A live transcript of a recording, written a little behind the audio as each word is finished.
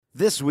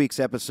This week's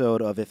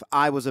episode of If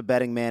I Was a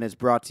Betting Man is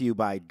brought to you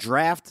by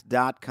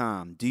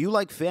Draft.com. Do you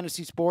like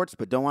fantasy sports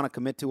but don't want to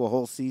commit to a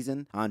whole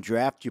season? On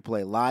Draft, you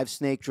play live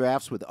snake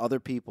drafts with other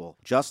people,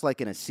 just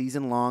like in a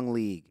season-long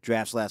league.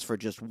 Drafts last for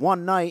just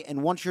one night,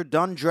 and once you're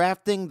done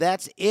drafting,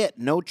 that's it.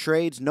 No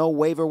trades, no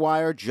waiver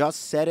wire, just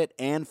set it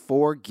and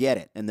forget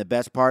it. And the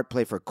best part,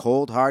 play for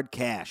cold, hard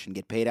cash and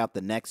get paid out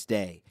the next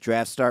day.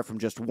 Drafts start from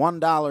just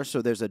 $1,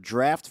 so there's a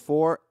draft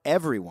for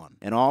everyone.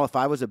 And all If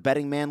I Was a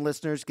Betting Man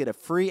listeners get a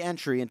free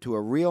entry into a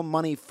real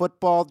money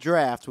football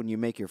draft when you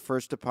make your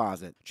first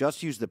deposit.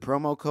 Just use the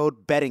promo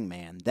code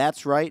BettingMan.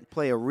 That's right,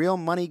 play a real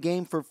money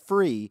game for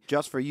free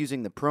just for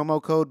using the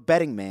promo code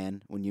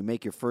BettingMan when you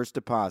make your first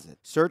deposit.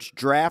 Search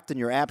Draft in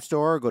your app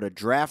store or go to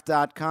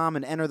draft.com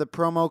and enter the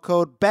promo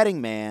code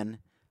BettingMan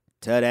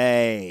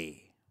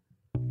today.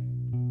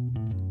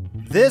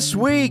 This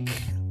week,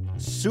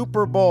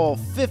 Super Bowl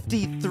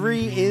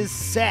 53 is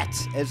set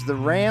as the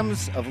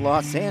Rams of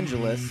Los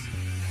Angeles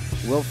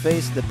will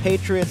face the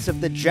Patriots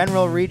of the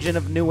general region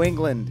of New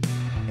England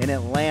in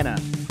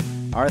Atlanta.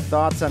 Our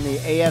thoughts on the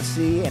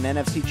AFC and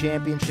NFC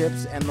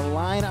championships and the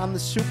line on the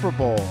Super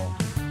Bowl.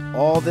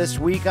 All this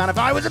week on If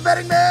I Was a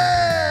Betting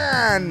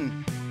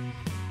Man!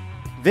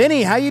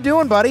 Vinny, how you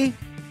doing, buddy?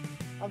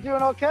 I'm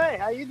doing okay.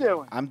 How you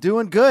doing? I'm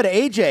doing good.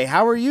 AJ,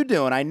 how are you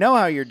doing? I know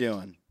how you're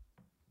doing.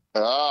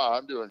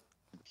 I'm doing.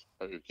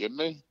 Are you kidding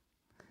me?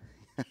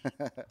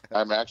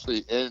 I'm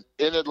actually in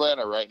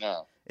Atlanta right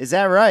now. Is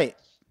that right?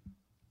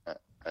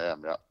 I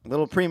am, yeah. A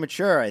little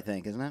premature, I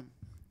think, isn't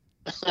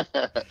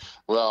it?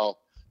 Well,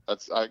 I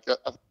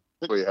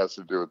think it has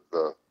to do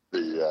with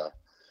the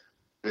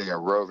being a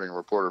roving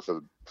reporter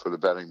for the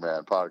Betting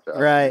Man podcast.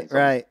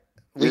 Right.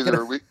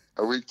 Either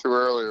a week too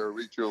early or a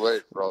week too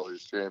late for all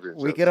these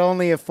championships. We could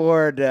only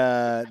afford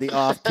the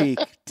off-peak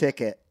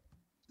ticket.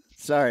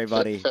 Sorry,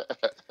 buddy.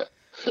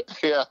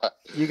 Yeah.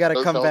 You got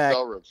to come back.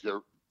 Those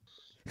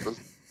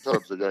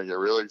rooms are going to get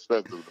really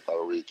expensive in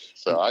about a week.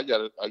 So I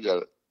get it.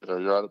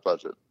 You're on a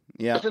budget.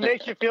 Yeah. If it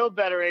makes you feel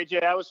better,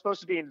 AJ, I was supposed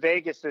to be in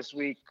Vegas this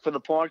week for the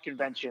porn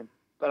convention,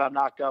 but I'm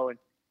not going.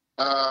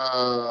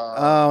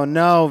 Oh,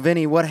 no,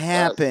 Vinny, what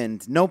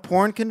happened? No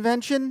porn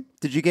convention?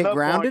 Did you get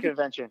grounded? No porn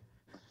convention.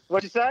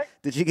 What'd you say?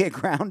 Did you get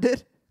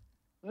grounded?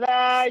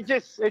 Nah, it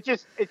just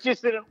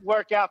didn't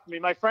work out for me.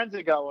 My friends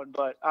are going,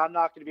 but I'm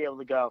not going to be able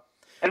to go.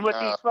 And with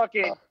these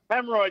fucking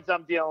hemorrhoids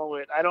I'm dealing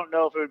with, I don't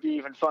know if it would be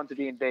even fun to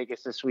be in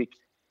Vegas this week.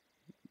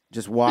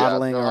 Just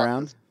waddling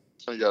around?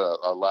 So you got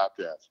a lap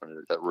dance when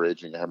you got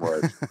raging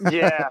hemorrhoids.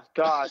 Yeah,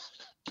 God.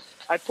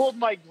 I pulled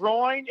my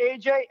groin,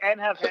 AJ, and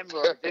have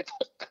hemorrhoids.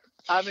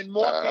 I'm in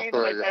more pain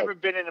than I've ever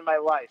been in my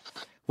life.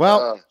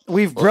 Well,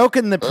 we've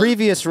broken the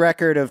previous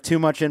record of too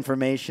much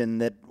information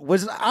that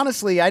was,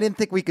 honestly, I didn't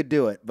think we could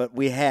do it, but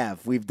we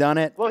have. We've done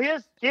it. Well,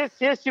 here's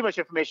too much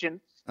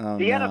information. Oh,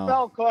 the no.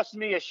 NFL cost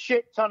me a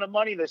shit ton of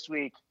money this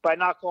week by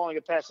not calling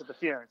a pass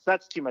interference.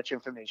 That's too much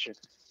information.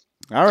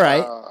 All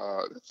right.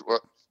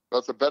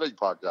 That's a betting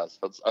podcast.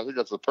 I think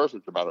that's the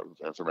perfect amount of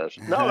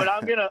information. No, and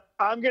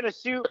I'm gonna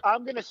sue the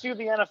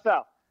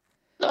NFL.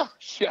 No,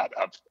 shut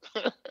up.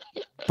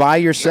 By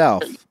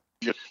yourself.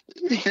 You're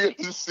going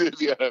to sue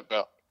the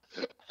NFL.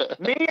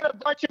 Me and a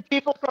bunch of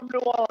people from New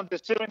Orleans are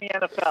suing the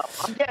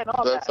NFL. I'm getting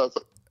all that.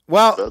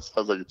 That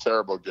sounds like a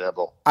terrible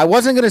gamble. I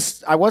wasn't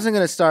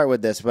gonna start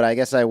with this, but I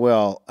guess I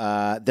will.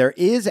 There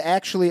is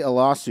actually a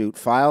lawsuit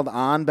filed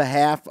on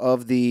behalf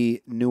of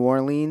the New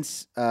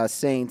Orleans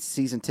Saints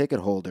season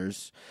ticket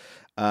holders.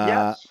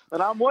 Yes,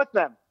 and I'm with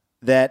them.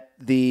 That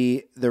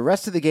the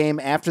rest of the game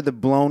after the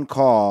blown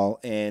call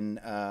in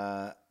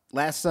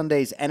last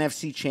Sunday's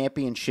NFC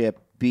Championship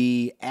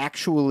be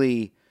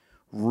actually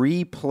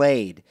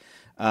replayed.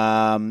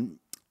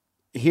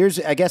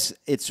 I guess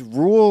it's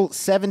Rule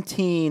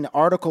 17,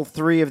 Article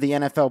 3 of the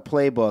NFL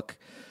Playbook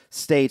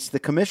states the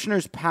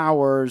commissioner's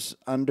powers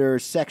under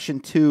Section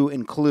 2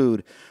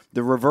 include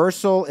the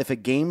reversal if a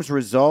game's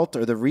result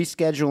or the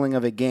rescheduling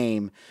of a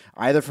game,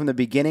 either from the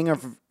beginning or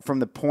from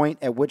the point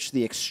at which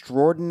the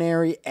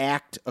extraordinary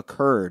act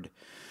occurred.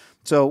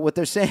 So what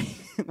they're saying,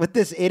 what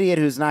this idiot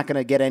who's not going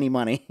to get any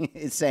money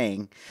is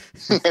saying,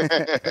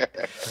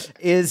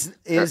 is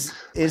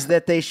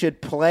that they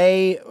should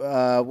play.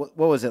 What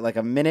was it, like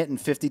a minute and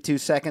 52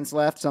 seconds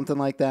left, something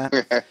like that?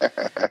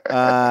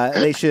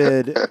 They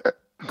should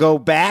go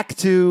back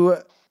to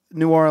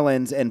New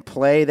Orleans and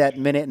play that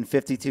minute and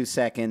 52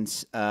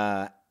 seconds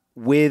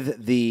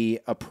with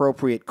the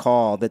appropriate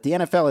call that the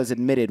NFL has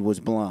admitted was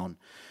blown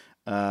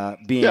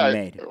being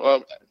made.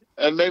 Well,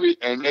 and maybe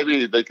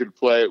they could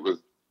play it with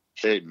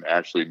Hayden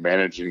actually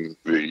managing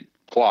the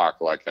clock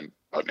like an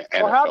NFL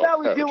Well, how about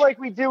we coach. do like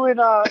we do in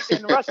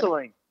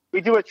wrestling? We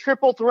do a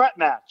triple threat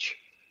match.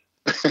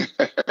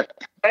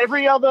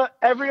 Every other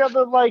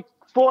like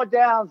 4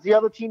 downs, the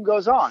other team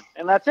goes on,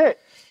 and that's it.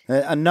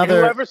 And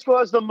whoever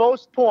scores the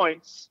most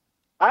points,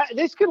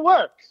 this could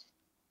work.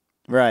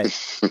 Right.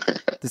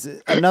 This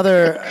is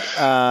another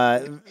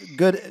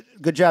good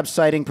job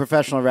citing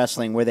professional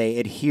wrestling where they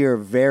adhere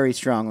very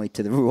strongly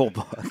to the rule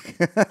book.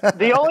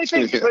 The only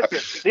thing I'm going to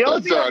say,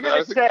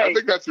 I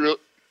think that's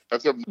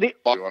That's a the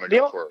want to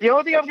go for. The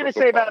only thing I'm going to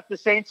say about the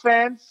Saints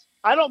fans,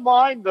 I don't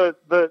mind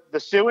the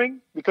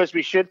suing because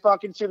we should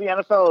fucking sue the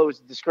NFL. It was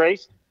a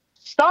disgrace.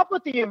 Stop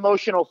with the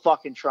emotional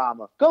fucking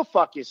trauma. Go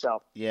fuck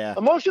yourself. Yeah.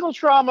 Emotional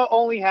trauma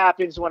only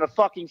happens when a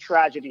fucking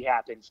tragedy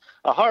happens.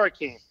 A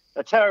hurricane,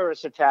 a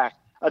terrorist attack,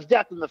 a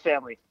death in the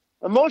family.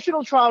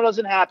 Emotional trauma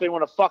doesn't happen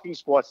when a fucking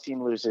sports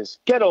team loses.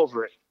 Get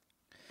over it.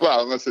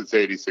 Well, unless it's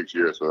 86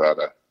 years without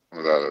a.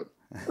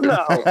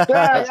 No,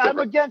 I'm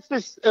against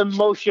this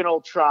emotional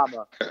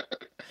trauma.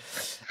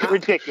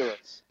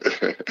 Ridiculous.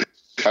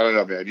 I don't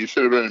know, man. You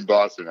should have been in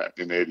Boston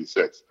in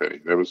 '86, Penny.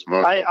 There was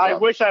most. I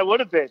wish I would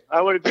have been.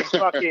 I would have been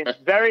fucking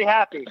very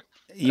happy.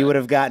 You would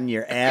have gotten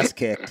your ass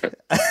kicked.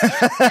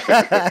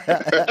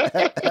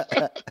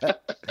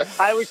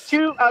 I was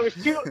 2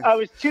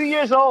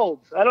 years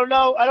old. I don't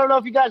know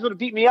if you guys would have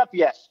beat me up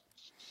yet.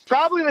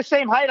 Probably the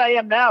same height I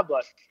am now,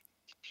 but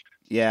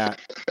yeah.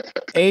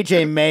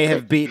 AJ may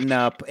have beaten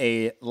up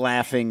a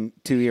laughing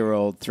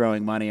 2-year-old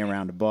throwing money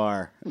around a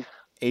bar.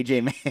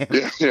 AJ may have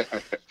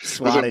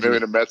swatted him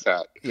in a Mets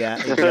hat. Yeah,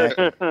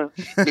 exactly.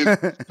 He's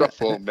a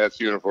full Mets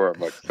uniform,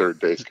 like third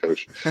base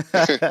coach.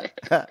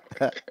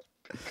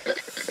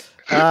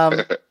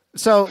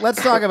 So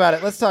let's talk about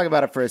it. Let's talk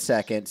about it for a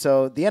second.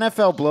 So the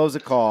NFL blows a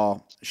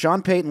call.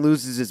 Sean Payton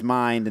loses his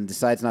mind and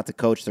decides not to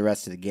coach the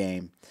rest of the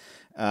game.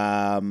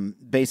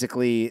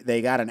 Basically,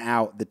 they got an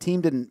out. The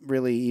team didn't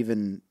really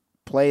even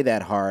play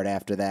that hard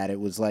after that. It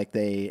was like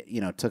they,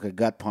 took a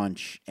gut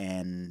punch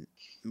and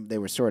they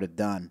were sort of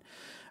done.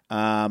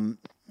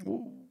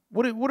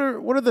 What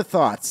are the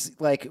thoughts?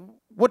 Like,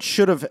 what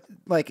should have,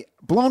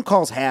 blown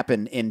calls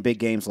happen in big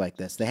games like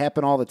this. They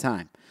happen all the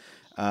time.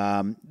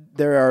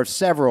 There are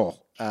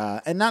several,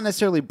 and not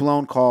necessarily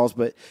blown calls,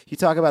 but you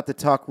talk about the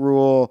tuck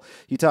rule.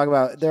 You talk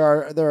about there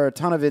are a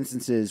ton of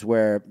instances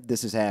where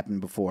this has happened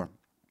before.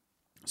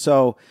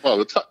 So, well,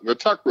 the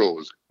tuck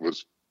rule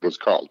was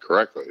called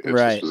correctly. It's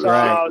right.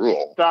 a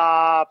rule.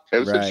 Stop. It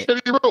was a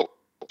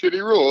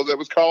shitty rule that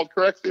was called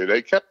correctly.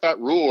 They kept that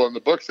rule on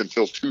the books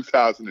until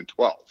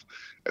 2012.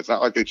 It's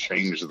not like they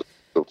changed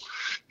the.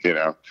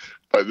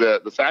 But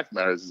the fact of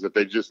the matter is that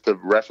the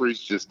referees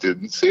just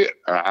didn't see it.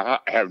 I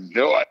have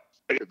no idea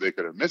if they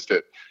could have missed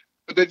it,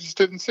 but they just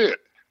didn't see it,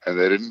 and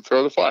they didn't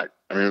throw the flag.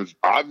 I mean, it was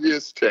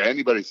obvious to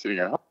anybody sitting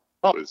at home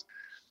it was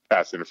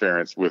pass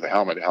interference with a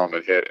helmet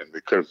hit, and there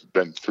could have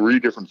been 3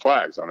 different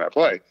flags on that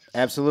play.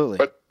 Absolutely.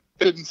 But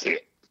they didn't see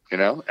it,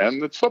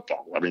 and it's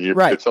football. I mean,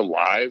 right. It's a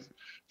live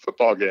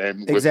football game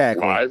with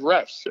exactly. live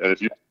refs, and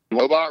if you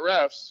know about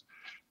refs,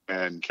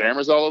 and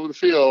cameras all over the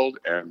field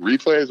and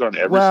replays on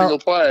every single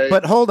play.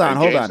 But hold on.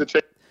 That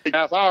take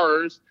half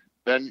hours,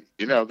 then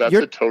that's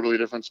a totally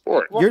different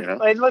sport. Well,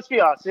 and let's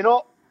be honest. In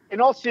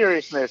all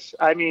seriousness,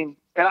 I mean,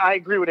 and I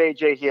agree with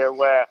AJ here,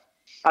 where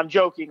I'm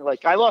joking.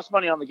 Like, I lost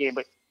money on the game,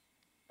 but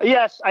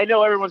yes, I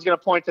know everyone's going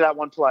to point to that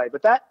one play,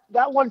 but that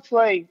one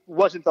play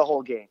wasn't the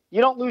whole game.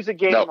 You don't lose a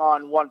game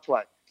on one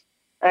play,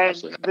 and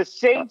the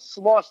Saints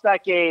lost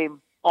that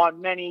game on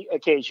many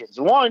occasions.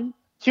 2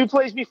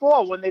 plays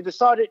before when they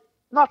decided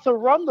not to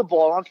run the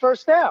ball on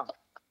first down.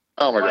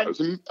 Oh, my God.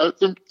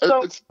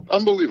 It's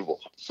unbelievable.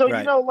 So,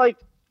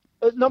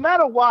 no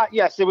matter what,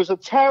 yes, it was a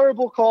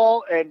terrible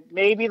call, and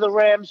maybe the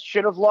Rams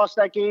should have lost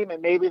that game, and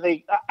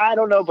maybe I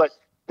don't know, but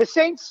the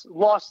Saints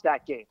lost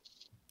that game.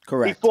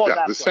 Correct.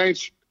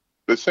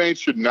 The Saints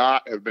should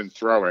not have been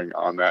throwing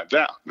on that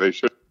down. They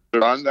should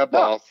have run that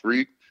ball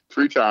three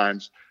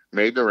times,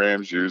 made the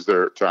Rams use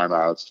their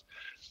timeouts,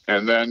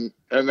 and then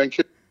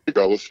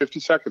go with 50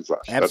 seconds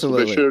left. Absolutely. That's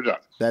what they should have done.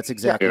 That's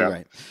exactly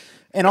right.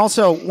 And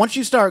also, once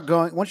you start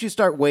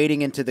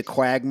wading into the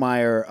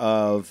quagmire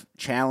of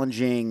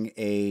challenging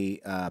a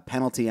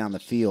penalty on the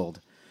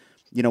field,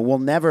 we'll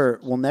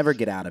never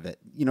get out of it.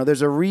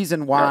 There's a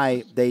reason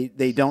why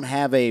they don't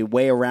have a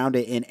way around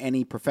it in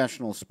any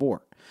professional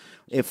sport.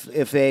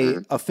 If a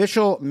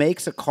official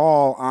makes a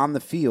call on the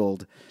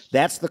field,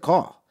 that's the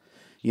call.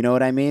 You know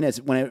what I mean?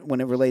 It's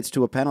when it relates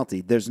to a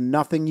penalty. There's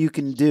nothing you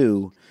can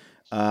do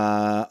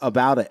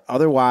about it.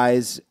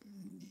 Otherwise,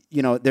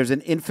 there's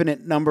an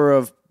infinite number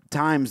of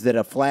times that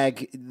a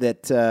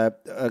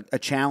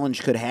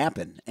challenge could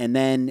happen, and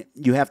then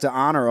you have to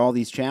honor all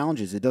these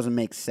challenges. It doesn't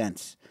make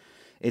sense.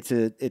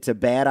 It's a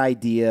bad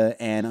idea,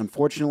 and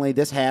unfortunately,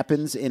 this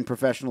happens in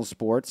professional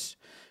sports,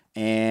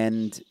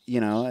 and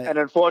and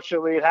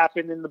unfortunately, it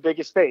happened in the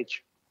biggest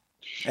stage.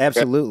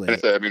 Absolutely.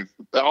 I mean,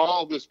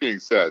 all this being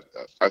said,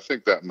 I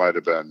think that might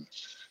have been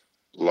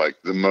like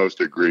the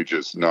most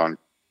egregious in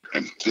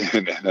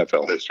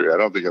NFL history. I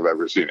don't think I've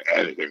ever seen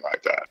anything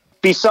like that.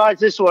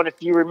 Besides this one,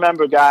 if you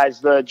remember, guys,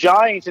 the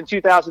Giants in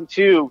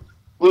 2002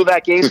 blew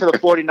that game to the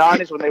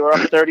 49ers when they were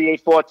up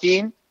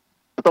 38-14.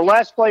 But the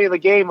last play of the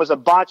game was a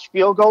botched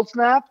field goal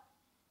snap,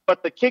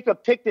 but the kicker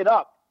picked it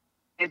up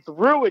and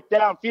threw it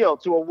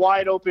downfield to a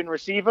wide open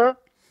receiver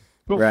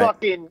who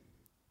got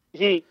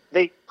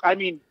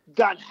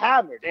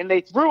hammered. And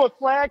they threw a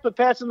flag for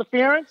pass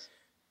interference,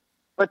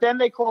 but then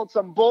they called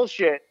some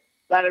bullshit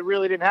that it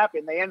really didn't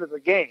happen. They ended the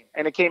game,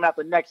 and it came out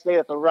the next day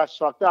that the refs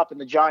fucked up,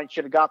 and the Giants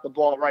should have got the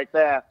ball right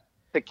there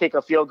to kick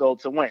a field goal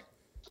to win.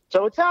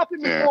 So it's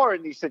happened Yeah. before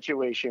in these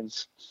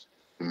situations.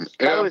 Yeah,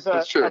 That was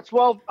that's true. a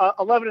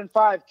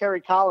 11-5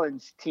 Kerry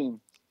Collins team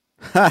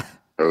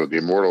Oh, the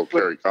immortal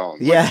Kerry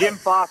Collins. Yeah. Jim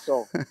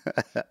Fossil.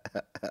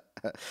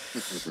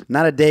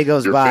 Not a day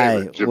goes Your by.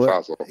 favorite, Jim Wh-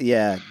 Fossil.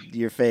 Yeah,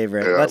 your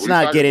favorite. Yeah, Let's we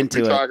not talk- get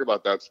into we it. talk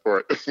about that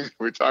sport.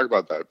 We talk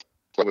about that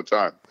all the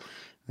time.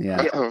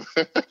 Yeah.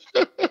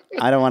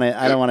 I don't want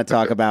to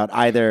talk about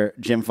either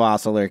Jim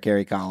Fossil or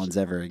Kerry Collins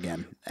ever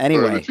again. the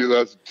Anyway,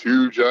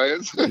 2002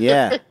 Giants.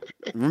 yeah.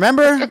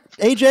 Remember,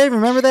 AJ?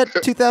 Remember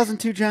that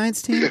 2002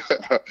 Giants team?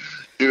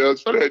 You know,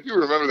 it's funny. I do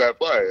remember that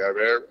play. I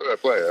remember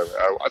that play.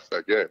 I watched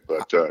that game,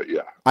 but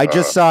yeah. I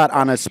just saw it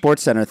on a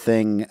Sports Center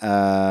thing,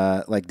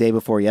 like day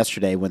before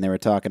yesterday when they were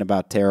talking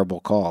about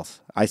terrible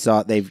calls. I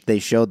saw it. They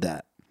showed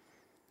that.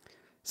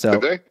 So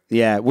Did they?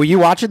 yeah, were you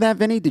watching that,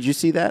 Vinny? Did you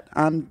see that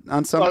on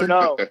Oh, something?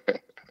 no.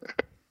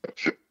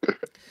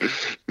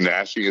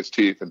 Gnashing his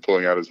teeth and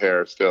pulling out his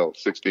hair still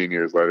 16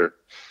 years later.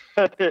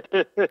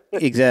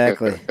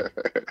 Exactly.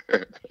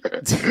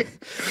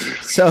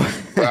 So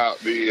Well,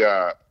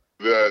 the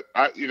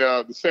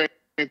Saints.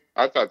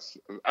 I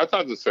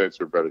thought the Saints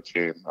were a better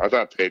team. I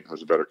thought Peyton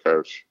was a better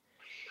coach.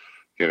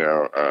 You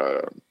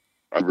know,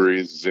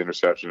 Breeze's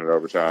interception in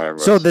overtime.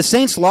 So the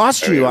Saints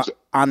lost I mean, you it was-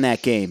 on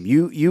that game.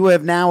 You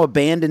have now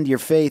abandoned your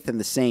faith in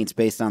the Saints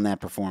based on that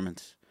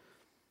performance.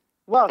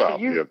 Well, so Well,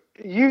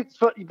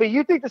 but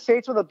you think the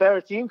Saints were the better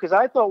team? Because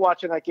I thought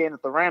watching that game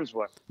that the Rams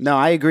were. No,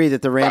 I agree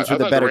that the Rams I were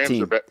the thought better Rams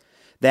team were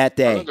that I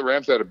day. thought the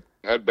Rams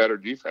had better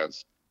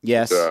defense.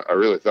 Yes. I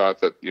really thought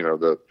that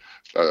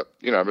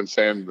I've been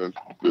saying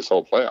this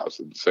whole playoffs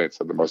that the Saints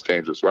had the most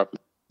dangerous weapons,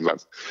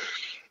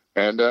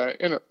 and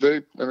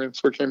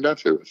that's what it came down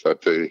to. Is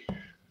that the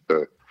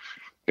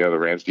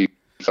Rams defense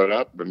set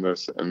up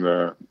it's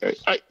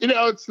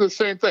the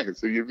same thing.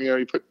 So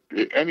you put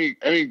any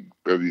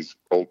of these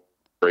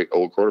great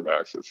old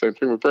quarterbacks. The same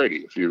thing with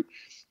Brady.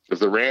 If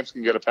the Rams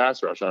can get a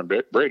pass rush on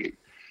Brady,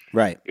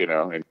 Right.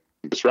 and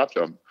disrupt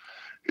him,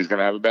 he's going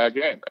to have a bad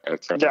game, and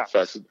it's going to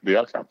affect the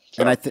outcome.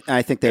 So, And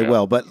I think they yeah.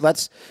 will. But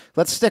let's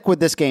stick with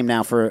this game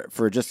now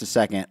for just a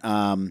second.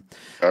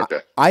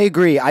 okay. I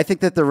agree. I think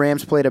that the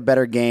Rams played a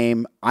better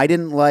game. I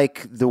didn't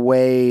like the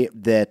way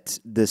that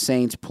the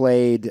Saints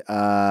played.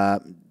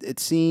 It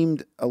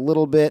seemed a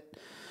little bit,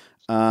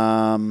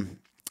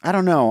 I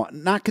don't know,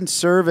 not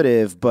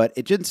conservative, but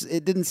it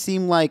didn't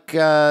seem like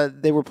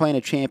they were playing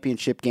a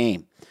championship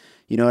game.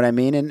 You know what I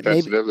mean? And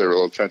Sensitive. They were a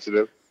little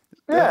sensitive.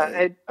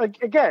 Yeah, and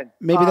again,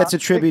 maybe that's a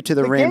tribute to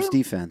the Rams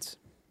game, defense.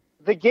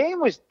 The game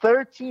was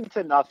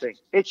 13-0.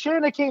 It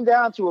shouldn't have came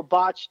down to a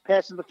botched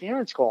pass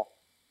interference call.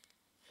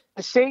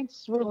 The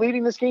Saints were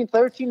leading this game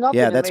 13-0.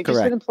 Yeah, and that's they correct.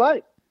 just didn't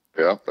play.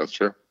 Yeah, that's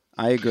true.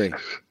 I agree.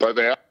 But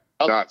they have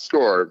not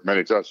scored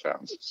many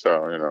touchdowns.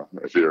 So,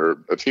 if you're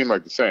a team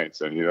like the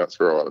Saints and you don't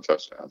score a lot of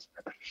touchdowns.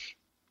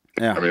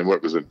 Yeah. I mean,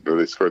 what was it? Did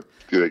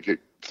they kick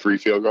 3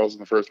 field goals in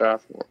the first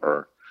half?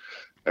 Or,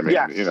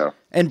 Yes.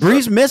 And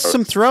Breeze missed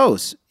some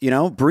throws.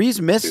 Breeze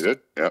He missed did?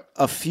 Yeah.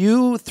 a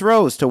few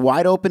throws to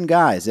wide open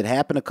guys. It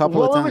happened a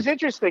couple of Well, it times. was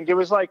interesting. It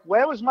was like,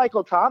 where was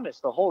Michael Thomas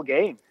the whole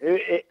game?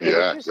 It was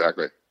Yeah, just,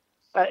 exactly.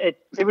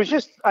 It was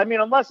just,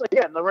 unless,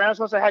 again, the Rams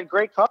must have had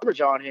great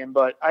coverage on him,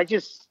 but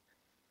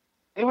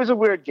it was a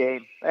weird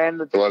game. And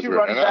the was two weird.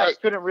 running And backs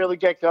couldn't really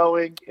get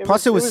going.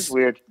 Plus, it was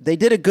weird. They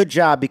did a good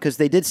job because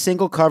they did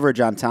single coverage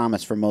on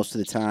Thomas for most of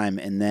the time,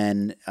 and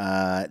then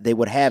they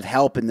would have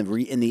help in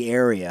the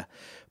area.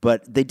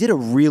 But they did a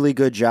really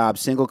good job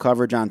single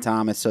coverage on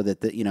Thomas, so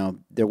that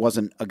there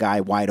wasn't a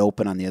guy wide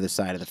open on the other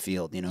side of the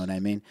field. You know what I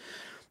mean?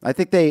 I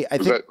think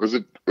Was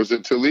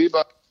it Talib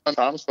on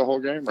Thomas the whole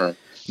game? Or?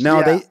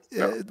 no,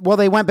 Yeah.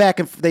 they went back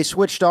and they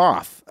switched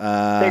off.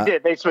 They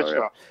did. They switched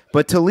off.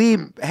 But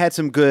Talib had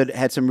some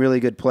really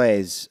good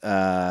plays.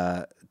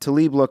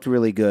 Talib looked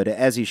really good,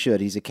 as he should.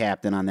 He's a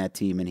captain on that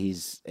team, and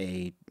he's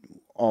a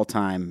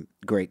all-time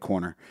great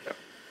corner.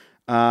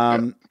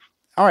 All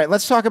right,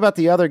 let's talk about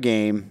the other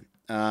game.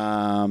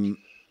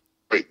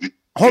 Wait,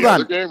 Hold the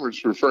on. other game? We're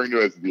just referring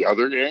to it as the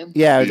other game?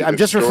 Yeah, The I'm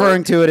just historic-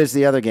 referring to it as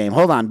the other game.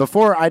 Hold on.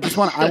 Before I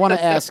want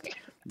to ask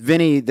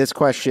Vinny this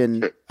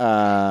question.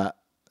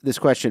 This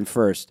question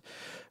first,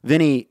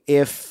 Vinny.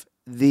 If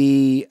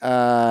the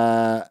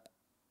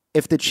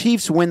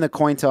Chiefs win the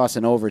coin toss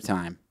in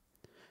overtime,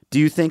 do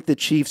you think the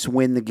Chiefs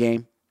win the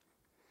game?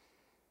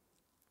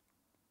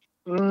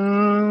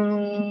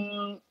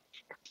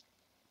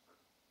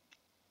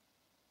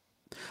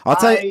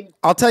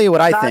 I'll tell you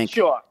what I Not think.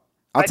 sure.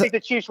 I'll I think the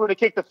Chiefs would have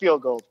kicked the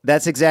field goal.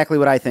 That's exactly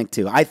what I think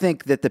too. I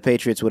think that the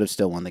Patriots would have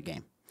still won the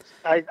game.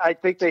 I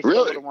think they still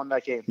Really? would have won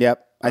that game.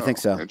 Yep, I think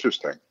so.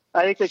 Interesting.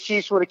 I think the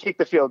Chiefs would have kicked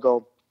the field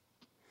goal.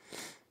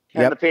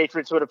 And Yep. the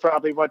Patriots would have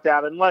probably went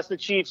down, unless the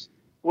Chiefs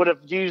would have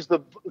used the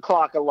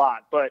clock a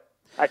lot. But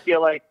I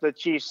feel like the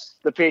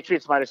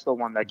Patriots might have still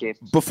won that game.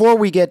 Before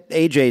we get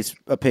AJ's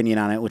opinion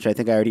on it, which I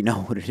think I already know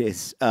what it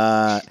is,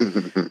 they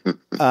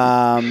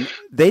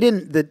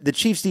didn't. The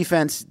Chiefs'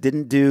 defense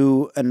didn't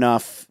do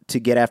enough to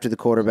get after the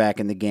quarterback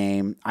in the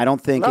game. I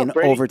don't think in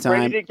Brady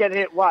overtime. didn't get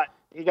hit. What?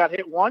 He got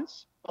hit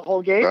once the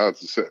whole game. No,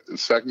 it's the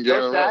second game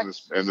in a row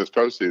in this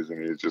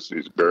postseason.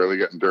 He's barely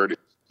getting dirty.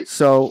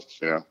 So,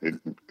 you know,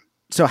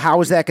 so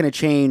how is that going to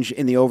change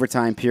in the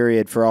overtime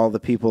period for all the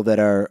people that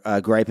are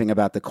griping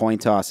about the coin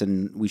toss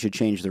and we should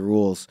change the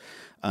rules?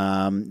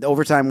 The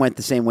overtime went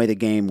the same way the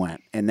game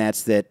went, and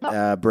that's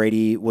that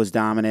Brady was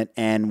dominant.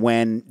 And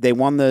when they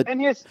won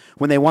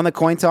the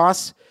coin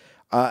toss,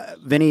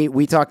 Vinny,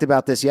 we talked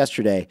about this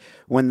yesterday.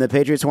 When the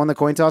Patriots won the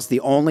coin toss,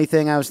 the only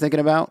thing I was thinking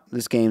about,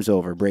 this game's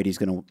over. Brady's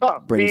going to win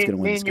this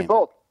game. Me and you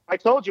both. I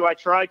told you I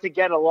tried to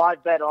get a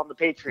live bet on the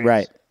Patriots.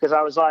 Right. Because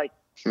I was like,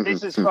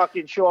 this is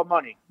fucking sure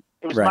money.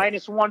 It was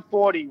minus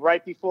 140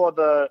 right before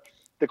the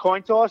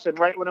coin toss, and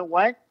right when it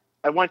went,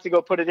 I went to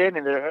go put it in,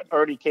 and it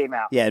already came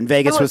out. Yeah, and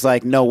Vegas was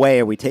like, no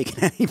way are we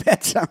taking any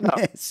bets on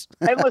this.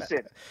 And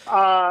listen,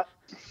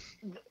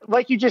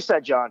 like you just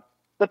said, John,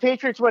 the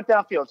Patriots went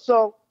downfield.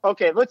 So,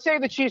 okay, let's say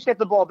the Chiefs get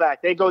the ball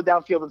back. They go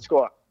downfield and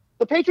score.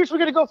 The Patriots were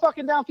going to go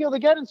fucking downfield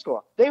again and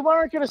score. They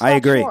weren't going to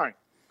stop scoring.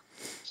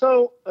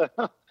 So,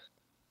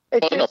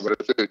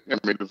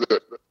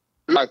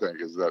 I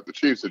think is that the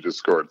Chiefs had just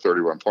scored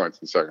 31 points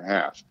in the second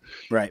half,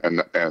 right,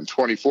 and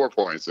 24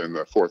 points in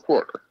the fourth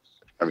quarter.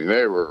 I mean, they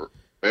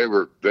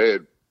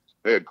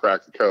had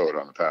cracked the code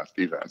on the Pats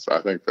defense.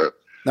 I think that.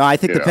 No, I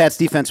think the Pats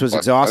defense was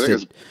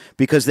exhausted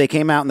because they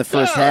came out in the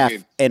first half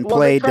and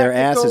played their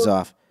asses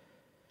off.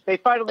 They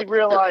finally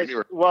realized.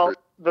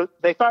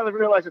 They finally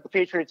realized that the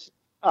Patriots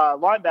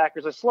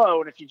linebackers are slow,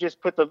 and if you just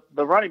put the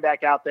running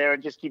back out there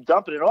and just keep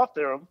dumping it off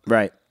to them,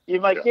 right, you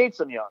might gain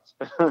some yards.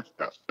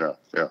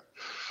 Yeah.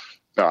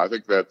 No, I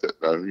think that's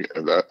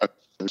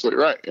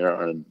absolutely right. You know,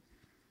 and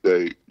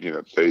I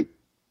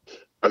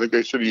think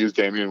they should have used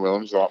Damian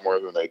Williams a lot more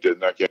than they did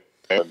in that game.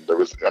 And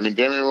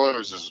Damian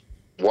Williams is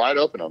wide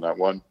open on that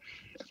one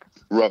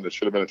run that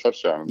should have been a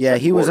touchdown. Yeah,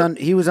 he was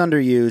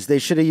underused. They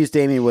should have used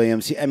Damian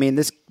Williams. I mean,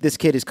 this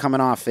kid is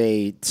coming off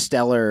a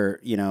stellar,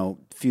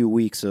 few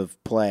weeks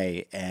of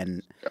play,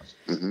 and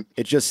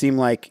it just seemed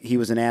like he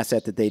was an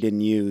asset that they didn't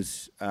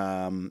use.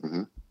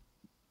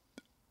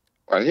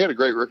 He had a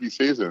great rookie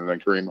season, and then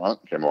Kareem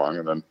Hunt came along,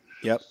 and then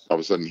all of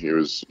a sudden he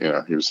was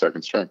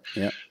second string.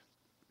 Yeah,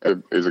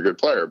 he's a good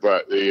player,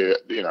 but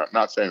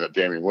not saying that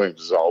Damian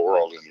Williams is all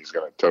world and he's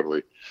going to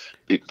totally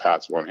beat the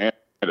Pats one hand.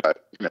 If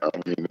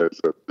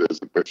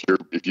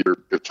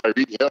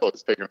Tyreek Hill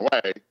is taken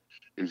away,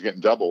 he's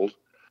getting doubled,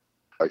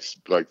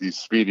 like these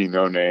speedy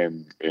no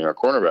name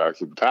cornerbacks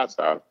that the Pats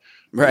have.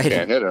 Right, you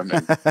can't hit him,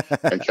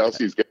 and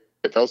Kelsey's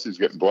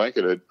getting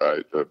blanketed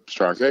by the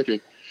strong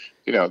safety.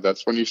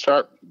 That's when you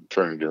start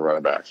turning to your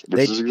running backs,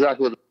 which is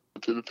exactly what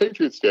the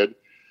Patriots did,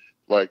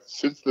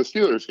 since the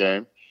Steelers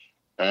game,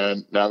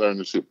 and now they're in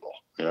the Super Bowl,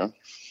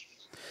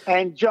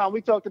 And, John,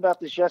 we talked about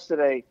this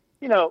yesterday.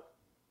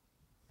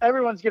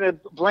 Everyone's going to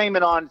blame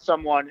it on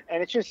someone,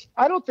 and it's just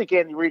I don't think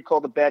Andy Reid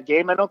called a bad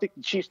game. I don't think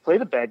the Chiefs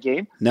played a bad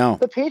game. No.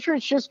 The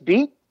Patriots just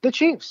beat the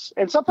Chiefs,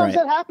 and sometimes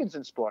that happens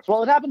in sports.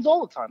 Well, it happens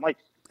all the time. It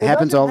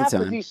happens all the time. It doesn't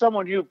have to be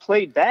someone who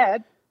played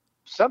bad.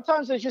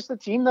 Sometimes there's just a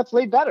team that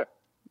played better.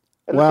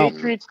 And the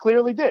Patriots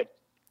clearly did.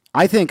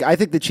 I think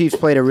the Chiefs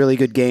played a really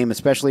good game,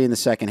 especially in the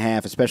second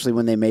half, especially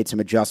when they made some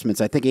adjustments.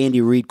 I think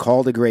Andy Reid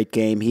called a great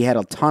game. He had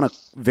a ton of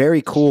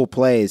very cool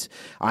plays.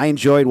 I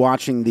enjoyed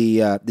watching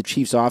the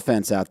Chiefs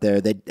offense out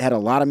there. They had a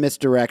lot of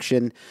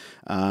misdirection.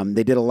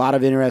 They did a lot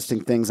of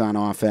interesting things on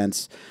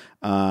offense.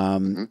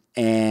 And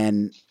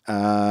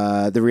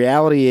the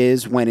reality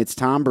is when it's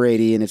Tom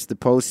Brady and it's the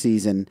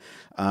postseason,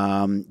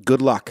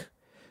 good luck.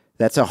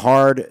 That's a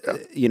hard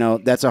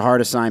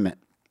assignment.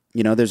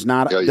 There's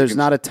not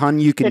a ton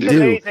you can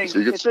do.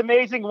 It's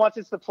amazing once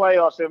it's the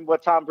playoffs and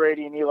what Tom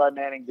Brady and Eli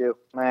Manning do,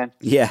 man.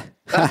 Yeah.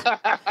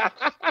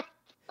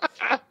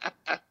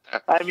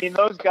 I mean,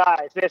 those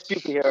guys, they're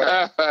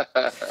superheroes.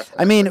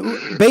 I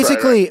mean,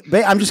 basically,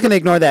 I'm just going to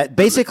ignore that.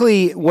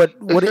 Basically, what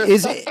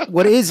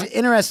is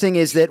interesting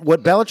is that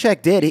what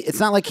Belichick did, it's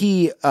not like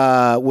he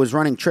was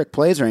running trick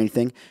plays or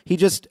anything. He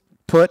just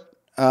called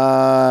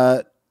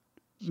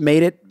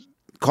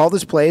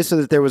his plays so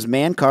that there was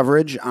man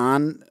coverage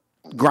on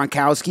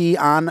Gronkowski,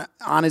 on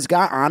his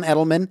guy, on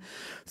Edelman,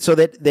 so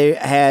that they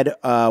had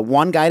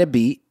one guy to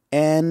beat,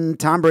 and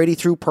Tom Brady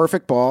threw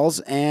perfect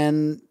balls,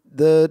 and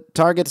the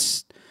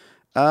targets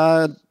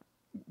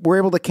were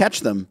able to catch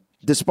them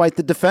despite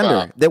the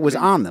defender that was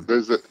on them.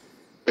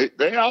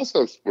 They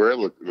also were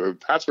able. The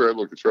Pats were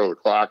able to control the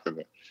clock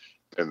in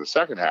the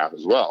second half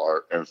as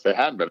well. And if they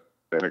hadn't been,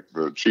 I think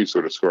the Chiefs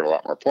would have scored a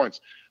lot more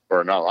points,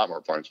 or not a lot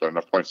more points, but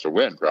enough points to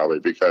win probably.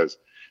 Because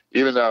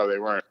even though they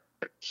weren't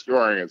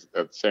scoring at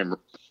the same,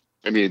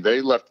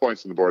 they left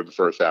points on the board in the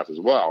first half as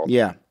well.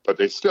 Yeah, but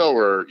they still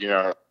were.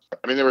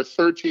 They were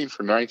 13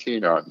 for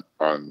 19 on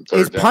third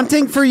Is down.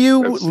 Punting for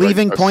you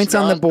leaving points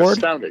on the board?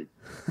 Astounding.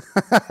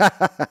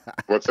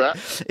 What's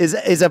that?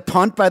 Is a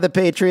punt by the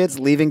Patriots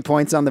leaving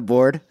points on the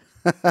board?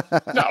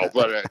 No,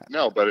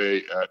 but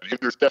an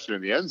interception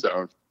in the end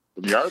zone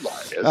from the yard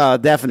line is. Oh,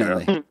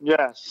 definitely.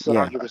 Yes,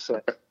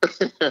 100%.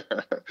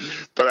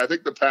 But I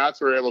think the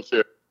Pats were able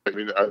to.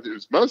 It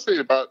was mostly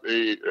about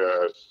the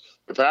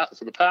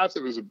for the Pats,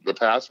 it was the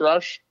pass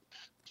rush,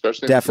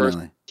 especially in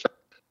Definitely. the first,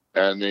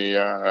 and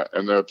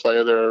the play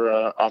of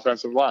their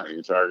offensive line the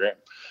entire game.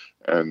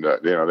 And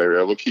they were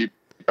able to keep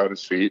on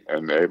his feet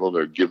and able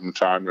to give him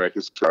time to make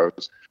his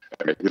throws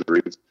and make his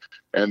reads.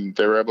 And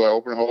they were able to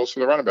open holes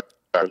for the running back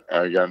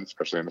again,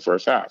 especially in the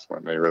first half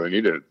when they really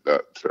needed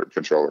to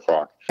control the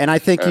clock. And I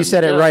think you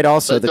said it right.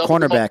 Also, the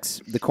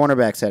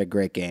cornerbacks had a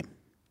great game.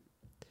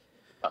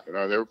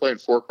 They were playing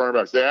 4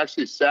 cornerbacks. They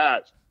actually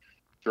sat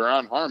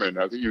Jerron Harmon.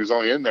 I think he was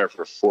only in there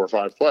for 4 or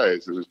 5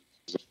 plays. It was,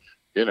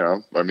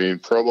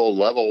 Pro Bowl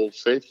level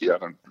safety. I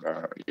don't,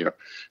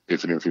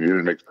 if he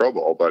didn't make the Pro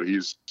Bowl, but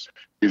he's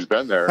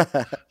been there.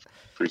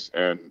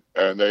 and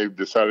they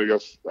decided to go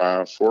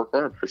 4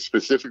 cornerbacks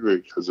specifically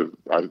because of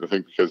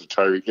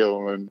Tyreek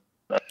Hill and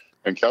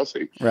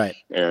Kelsey. Right.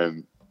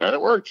 And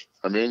it worked.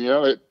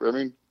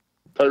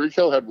 Tyreek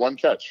Hill had 1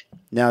 catch.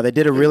 No, they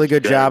did a really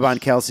good job on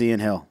Kelsey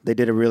and Hill. They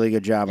did a really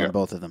good job on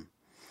both of them.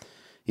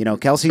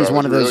 Kelsey's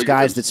one of those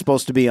guys that's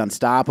supposed to be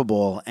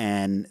unstoppable,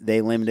 and they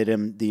limited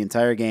him the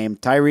entire game.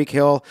 Tyreek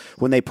Hill,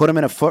 when they put him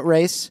in a foot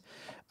race,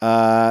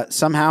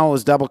 somehow it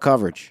was double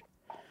coverage.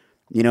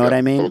 You know what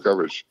I mean? Double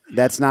coverage.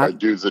 That's not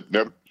dudes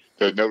that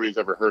nobody's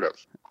ever heard of.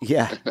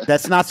 Yeah,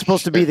 that's not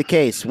supposed to be the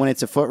case when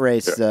it's a foot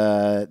race.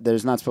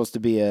 There's not supposed to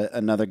be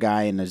another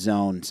guy in the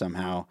zone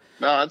somehow.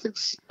 No, I think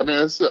this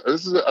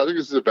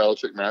is a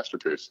Belichick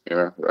masterpiece.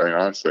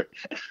 Honestly,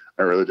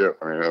 I really do.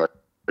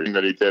 Everything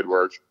that he did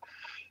worked.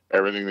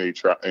 Everything that he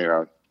tried,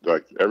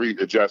 like every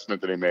adjustment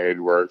that he made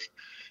worked.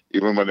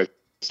 Even when they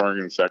started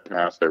in the second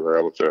half, they were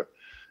able to,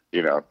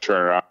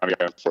 turn it on again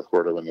in the fourth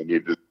quarter when they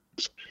needed it.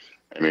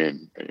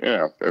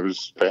 It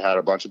was, they had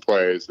a bunch of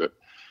plays that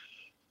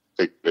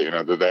that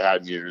they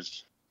hadn't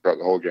used throughout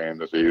the whole game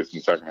that they used in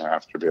the second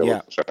half to be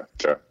able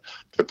to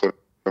put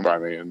them by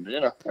me. And,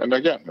 and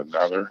again,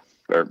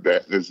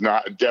 there's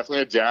definitely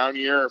a down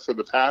year for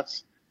the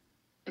Pats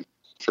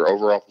for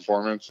overall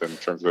performance in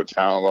terms of the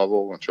talent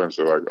level, in terms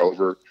of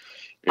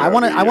I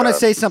want to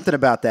say something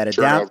about that.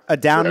 A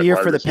down year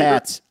for the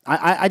Pats.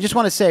 I just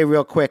want to say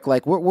real quick,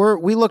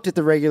 we looked at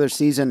the regular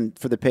season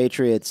for the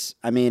Patriots.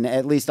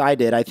 At least I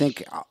did. I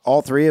think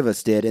all 3 of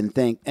us did,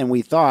 and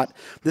we thought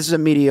this is a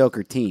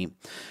mediocre team.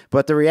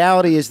 But the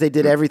reality is they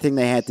did everything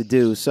they had to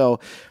do. So,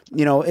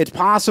 it's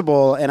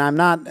possible, and I'm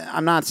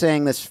not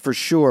saying this for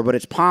sure, but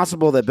it's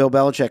possible that Bill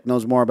Belichick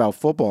knows more about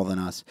football than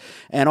us.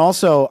 And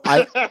also,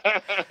 I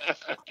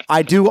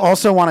do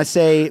also want to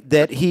say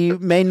that he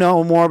may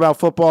know more about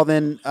football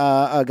than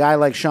a guy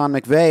like Sean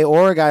McVay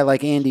or a guy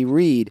like Andy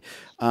Reid.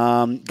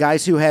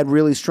 Guys who had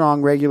really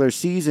strong regular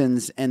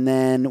seasons, and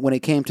then when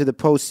it came to the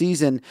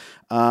postseason,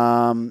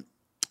 so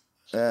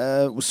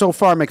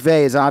far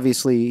McVay is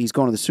obviously he's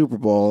going to the Super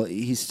Bowl.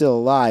 He's still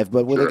alive,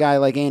 but with a guy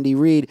like Andy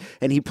Reid,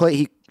 and he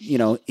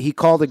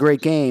called a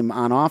great game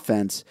on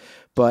offense,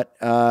 but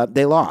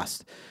they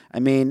lost.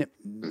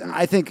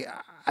 I think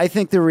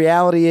the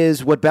reality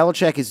is what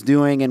Belichick is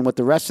doing and what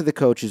the rest of the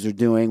coaches are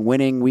doing,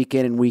 winning week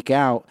in and week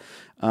out.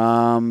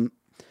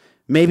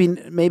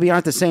 Maybe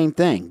aren't the same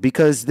thing,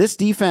 because this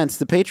defense,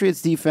 the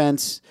Patriots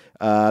defense,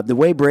 the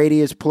way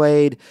Brady has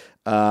played,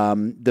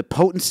 the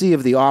potency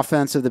of the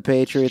offense of the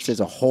Patriots as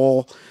a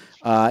whole,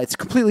 it's a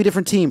completely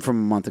different team from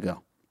a month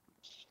ago.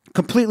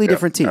 Completely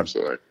different team.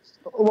 Absolutely.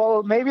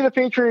 Well, maybe the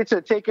Patriots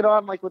are taking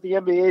on like what the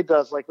NBA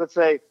does. Like, let's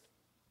say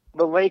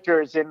the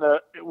Lakers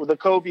the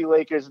Kobe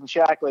Lakers and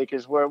Shaq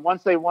Lakers, where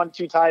once they won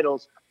 2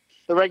 titles,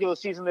 the regular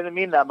season didn't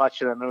mean that much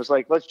to them. It was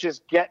like, let's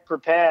just get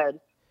prepared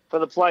for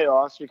the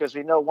playoffs, because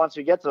we know once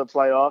we get to the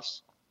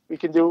playoffs, we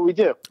can do what we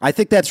do. I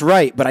think that's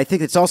right, but I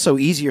think it's also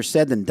easier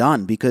said than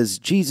done, because,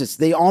 Jesus,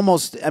 they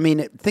almost –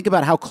 think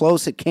about how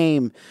close it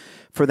came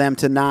for them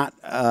to not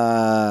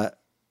to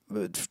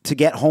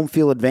get home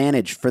field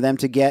advantage, for them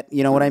to get –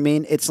 you know what I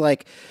mean? It's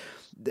like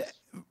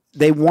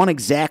they won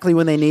exactly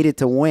when they needed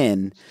to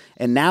win,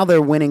 and now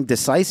they're winning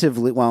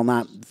decisively – well,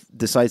 not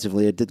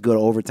decisively. It did go to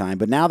overtime,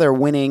 but now they're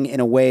winning in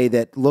a way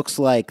that looks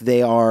like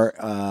they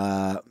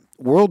are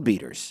world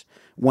beaters.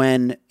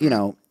 When,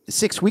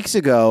 6 weeks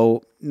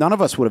ago, none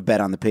of us would have bet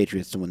on the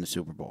Patriots to win the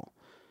Super Bowl.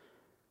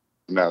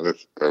 Now,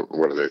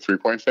 what are they,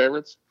 3-point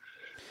favorites?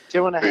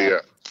 2.5.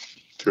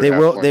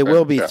 They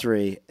will be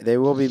 3. They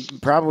will be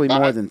probably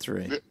more than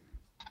 3.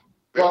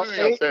 The only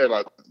thing I'll say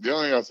about the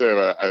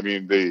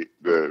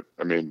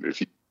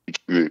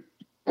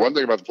one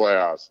thing about the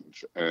playoffs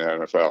in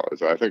the NFL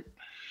is I think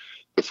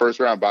the first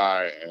round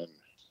bye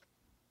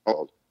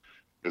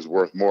is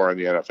worth more in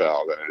the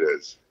NFL than it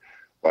is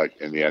like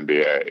in the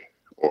NBA.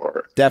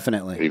 Or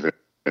definitely even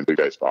in big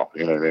baseball,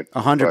 you know what I mean?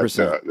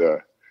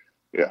 100%.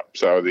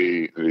 So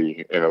the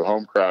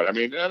home crowd. That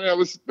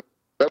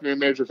would be a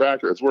major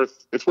factor. It's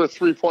worth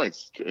 3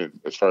 points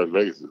as far as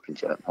Vegas is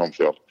concerned. Home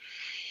field.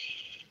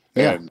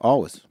 Yeah, and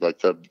always. Like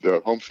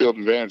the home field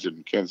advantage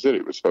in Kansas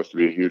City was supposed to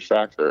be a huge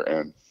factor,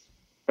 and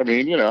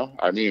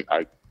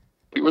it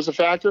was a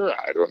factor.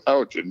 I don't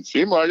know. It didn't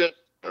seem like it.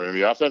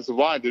 The offensive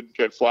line didn't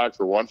get flagged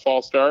for 1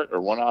 false start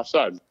or 1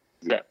 offside.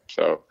 Yeah,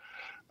 so.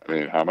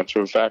 How much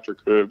of a factor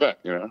could it have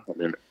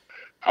been?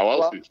 How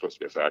else are you supposed to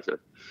be a factor?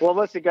 Well,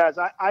 listen, guys,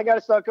 I got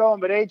to start going.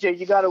 But, AJ,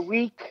 you got a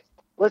week.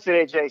 Listen,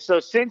 AJ, so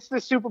since the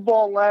Super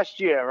Bowl last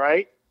year,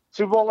 right?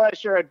 Super Bowl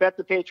last year, I bet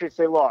the Patriots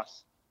they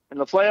lost. In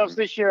the playoffs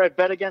this year, I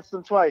bet against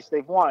them twice.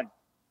 They've won.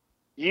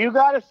 You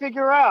got to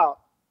figure out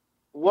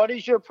what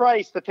is your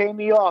price to pay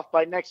me off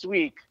by next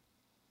week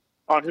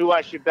on who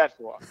I should bet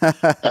for.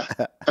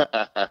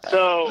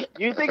 So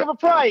you think of a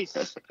price.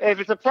 If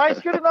it's a price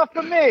good enough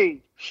for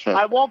me,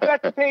 I won't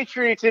bet the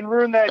Patriots and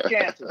ruin their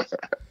chances.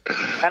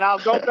 And I'll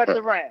go bet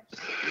the Rams.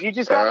 You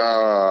just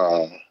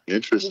got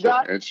interesting.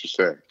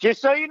 Interesting.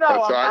 Just so you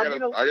know, So I'm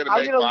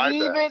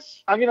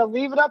gonna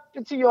leave it up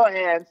into your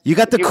hands. You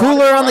got the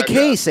cooler on the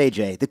case,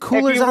 AJ. The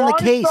cooler's on the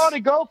case. If you want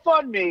to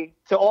start a GoFundMe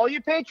to all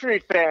you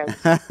Patriot fans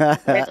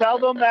and tell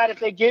them that if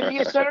they give me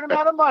a certain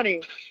amount of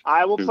money,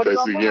 I will put it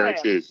on the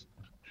Rams.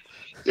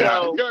 Yeah,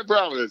 the only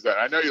problem is that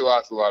I know you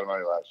lost a lot of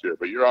money last year,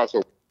 but you're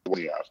also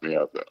winning off me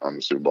on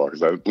the Super Bowl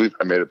because I believe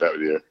I made a bet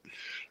with you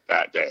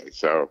that day.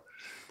 So,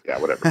 yeah,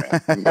 whatever,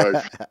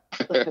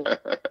 man.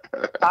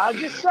 I'm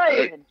just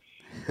saying,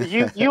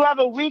 you have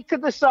a week to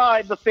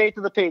decide the fate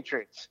of the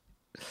Patriots.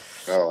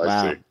 Oh,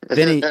 I see.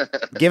 Vinny,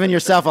 giving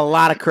yourself a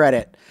lot of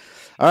credit.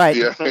 All right.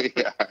 Yeah.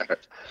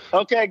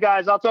 Okay,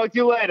 guys, I'll talk to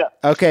you later.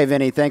 Okay,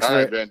 Vinny, thanks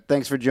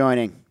for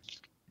joining.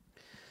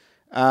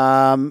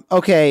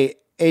 Okay.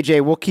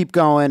 AJ, we'll keep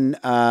going.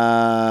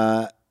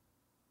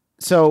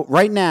 So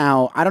right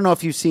now, I don't know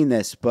if you've seen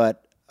this,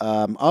 but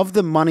of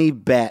the money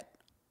bet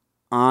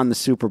on the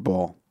Super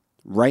Bowl,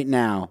 right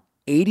now,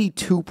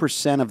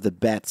 82% of the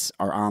bets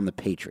are on the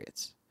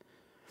Patriots.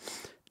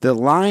 The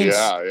lines,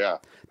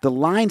 The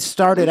line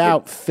started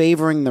out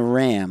favoring the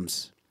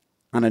Rams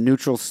on a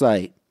neutral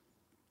site,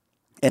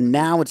 and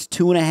now it's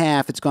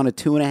 2.5. It's gone to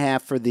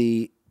 2.5 for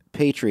the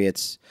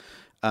Patriots.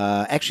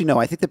 Actually, no.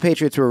 I think the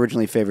Patriots were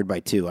originally favored by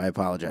 2. I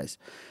apologize.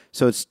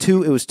 So it's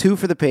 2. It was 2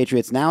 for the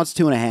Patriots. Now it's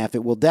 2.5.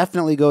 It will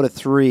definitely go to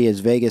 3 as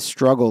Vegas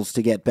struggles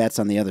to get bets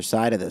on the other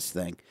side of this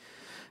thing.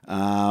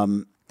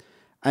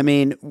 I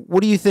mean,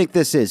 what do you think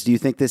this is? Do you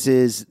think this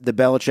is the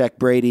Belichick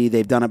Brady?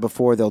 They've done it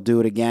before. They'll do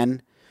it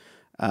again.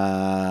 What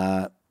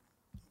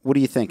are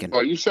you thinking?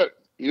 Well, you said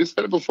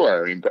it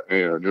before. I mean,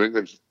 New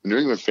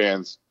England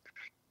fans,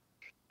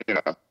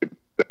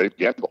 they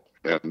gamble.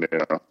 And,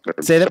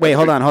 say that. Wait,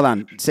 hold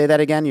on. Say that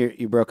again.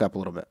 You broke up a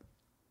little bit.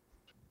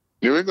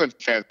 New England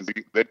fans,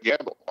 they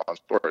gamble on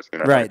sports.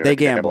 Right, they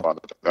gamble on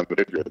the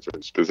Patriots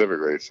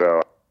specifically.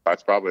 So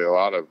that's probably a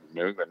lot of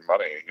New England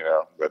money,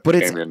 that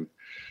came in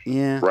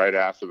right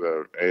after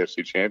the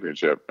AFC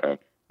Championship. And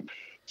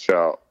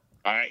so,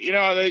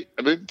 the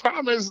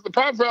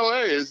problem for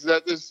LA is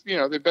that this,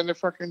 they've been there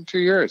for fucking 2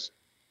 years.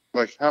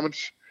 Like, how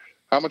much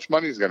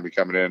money is going to be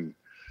coming in?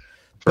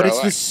 But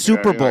it's the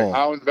Super Bowl. Like,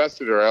 how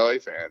invested are LA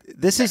fans?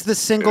 This is the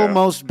single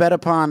most bet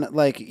upon,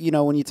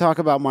 when you talk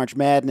about March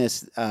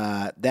Madness,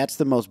 that's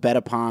the most bet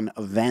upon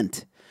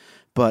event.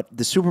 But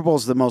the Super Bowl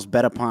is the most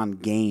bet upon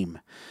game.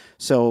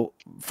 So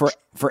for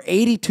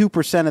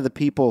 82% of the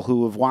people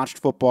who have watched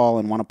football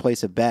and want to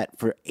place a bet,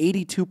 for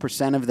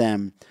 82% of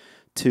them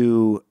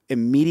to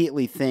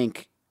immediately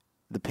think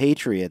the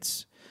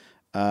Patriots,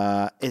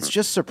 it's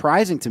just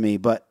surprising to me.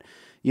 But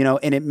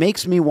and it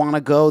makes me want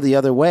to go the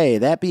other way.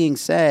 That being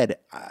said,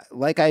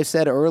 like I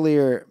said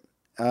earlier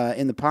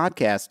in the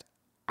podcast,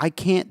 I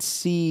can't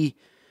see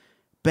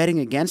betting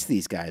against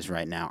these guys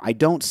right now. I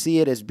don't see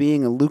it as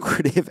being a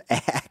lucrative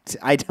act.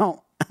 I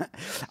don't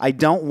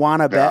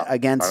want to bet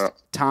against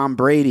Tom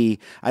Brady.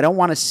 I don't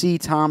want to see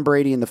Tom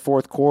Brady in the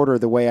fourth quarter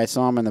the way I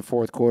saw him in the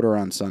fourth quarter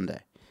on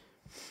Sunday.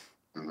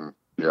 Mm-hmm.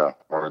 Yeah,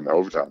 or in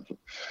overtime.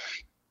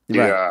 Right.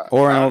 Yeah,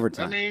 or in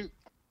overtime. I mean,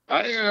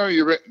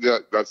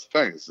 that's the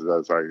thing.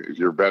 That's like if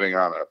you're betting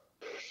on a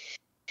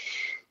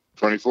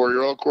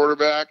 24-year-old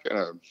quarterback and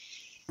a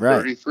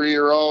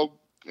 33-year-old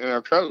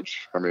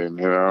coach. I mean,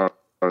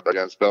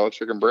 against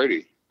Belichick and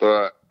Brady.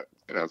 But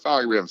it's not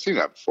like we haven't seen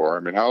that before. I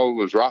mean, how old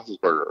was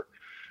Roethlisberger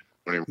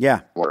when he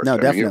worked? No,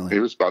 definitely. He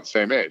was about the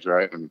same age,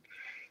 right? And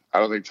I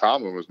don't think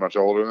Tomlin was much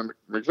older than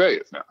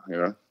McVay is now.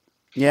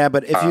 Yeah,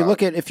 but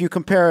if you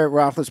compare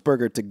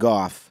Roethlisberger to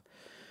Goff,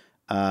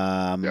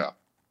 I mean,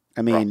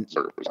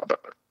 Roethlisberger's not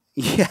better.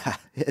 Yeah,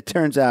 it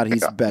turns out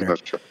he's better. That's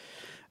true.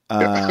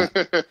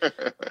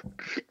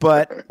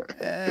 But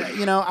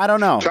I don't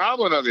know.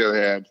 Tomlin, on the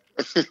other hand,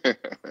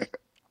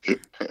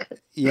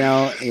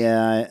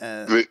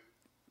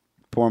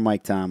 poor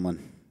Mike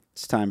Tomlin.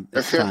 It's time.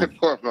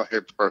 poor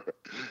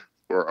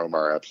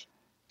Omar Epps.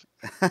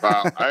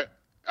 Wow, I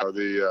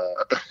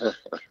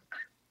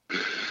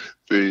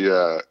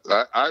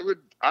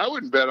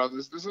wouldn't bet on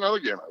this. This is another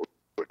game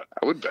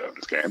I wouldn't bet on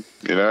this game.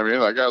 You know what I mean?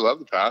 Like, I love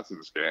the pass in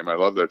this game. I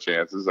love their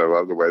chances. I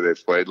love the way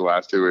they've played the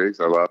last 2 weeks.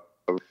 I love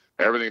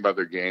everything about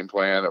their game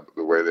plan,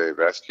 the way they've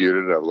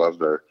executed. I love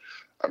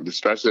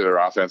especially their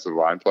offensive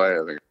line play.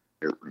 I think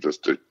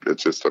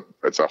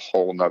it's a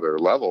whole nother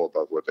level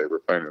above what they were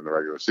playing in the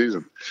regular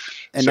season.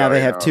 And now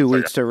they have 2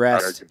 weeks to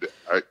rest.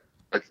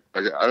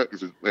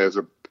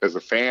 As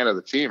a fan of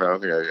the team, I don't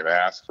think I can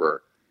ask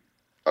for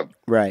a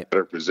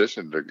better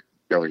position to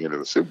going into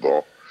the Super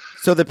Bowl.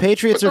 So the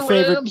Patriots But are the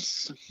favored.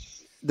 Rams,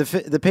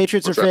 The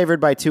Patriots are What's that? favored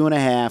by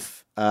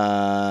 2.5.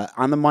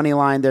 On the money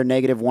line, they're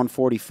negative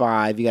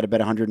 145. You got to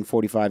bet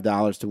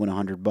 $145 to win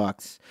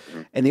 $100.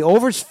 And the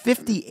over's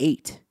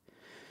 58.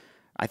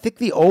 I think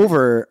the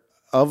over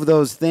of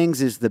those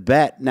things is the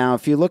bet. Now,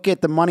 if you look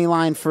at the money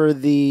line for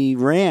the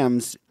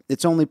Rams,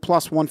 it's only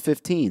plus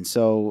 115.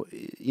 So,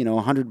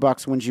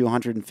 $100 wins you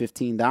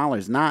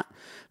 $115. Not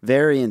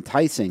very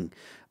enticing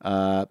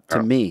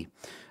to me.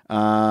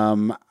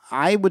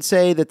 I would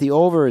say that the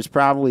over is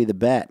probably the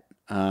bet.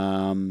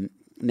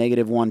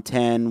 Negative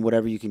 110,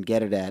 whatever you can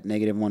get it at,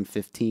 negative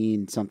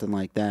 115, something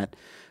like that.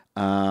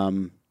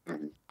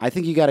 I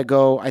think you got to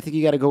go. I think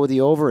you got to go with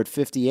the over at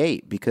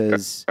 58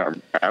 because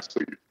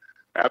absolutely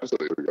go with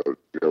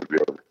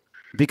the over.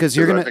 Because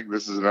you're gonna. I think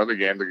this is another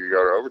game that could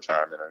go to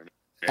overtime.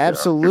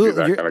 Absolutely,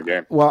 that kind of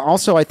game. Well,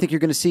 also I think you're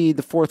going to see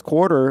the fourth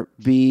quarter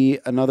be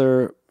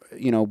another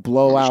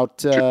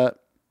blowout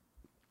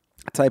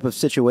type of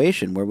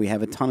situation where we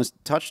have a ton of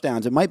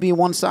touchdowns. It might be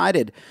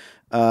one-sided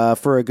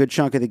for a good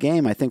chunk of the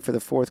game. I think for the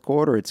fourth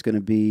quarter, it's going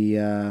to be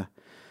a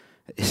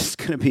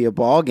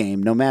ball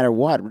game, no matter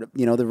what.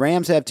 The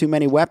Rams have too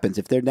many weapons.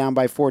 If they're down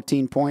by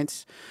 14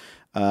 points,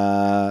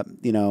 they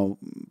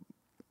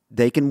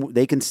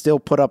can still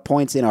put up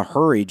points in a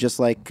hurry, just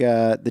like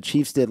the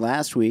Chiefs did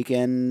last week.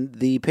 And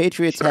the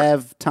Patriots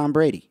have Tom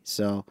Brady,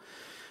 so.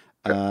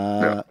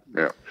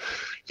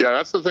 Yeah,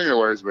 that's the thing that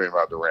worries me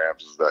about the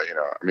Rams is that,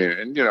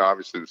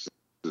 obviously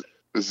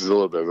this is a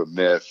little bit of a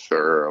myth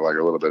or like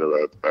a little bit of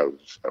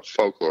a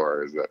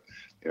folklore is that,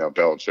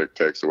 Belichick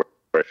takes away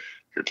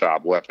your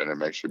top weapon and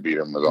makes you beat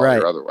him with all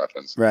your other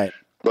weapons. Right.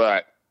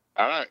 But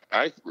I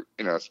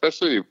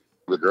especially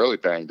with Gurley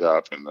banged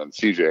up and then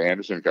C.J.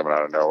 Anderson coming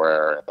out of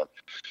nowhere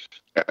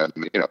and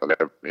they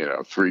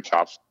have three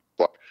top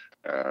they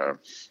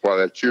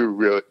have two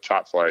really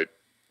top flight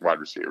wide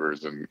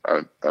receivers and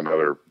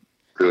another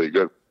really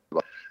good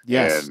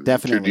yes, and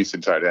definitely two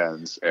decent tight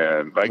ends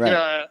and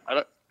I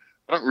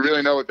don't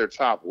really know what their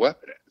top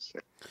weapon is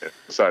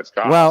besides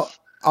Goff. Well,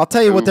 I'll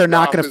tell you what they're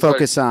not going to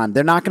focus like, on.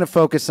 They're not going to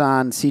focus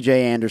on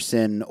C.J.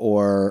 Anderson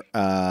or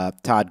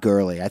Todd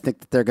Gurley. I think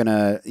that they're going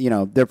to,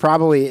 they're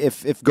probably,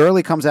 if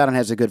Gurley comes out and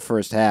has a good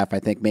first half, I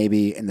think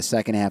maybe in the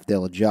second half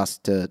they'll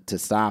adjust to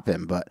stop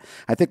him. But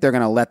I think they're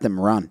going to let them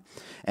run.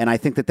 And I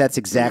think that that's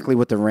exactly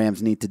what the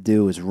Rams need to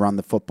do is run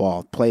the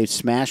football. Play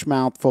smash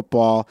mouth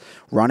football,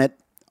 run it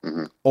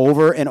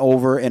over and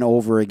over and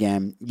over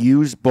again.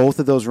 Use both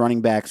of those running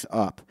backs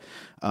up.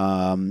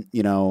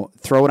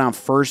 Throw it on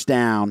first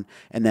down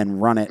and then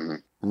run it.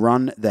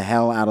 Run the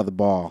hell out of the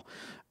ball.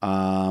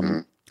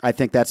 I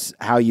think that's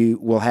how you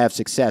will have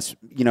success.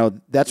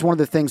 That's one of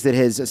the things that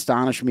has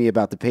astonished me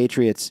about the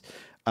Patriots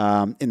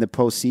in the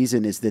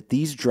postseason is that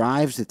these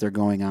drives that they're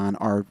going on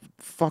are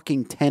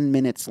fucking 10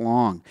 minutes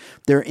long.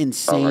 They're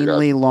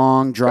insanely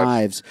long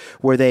drives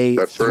where they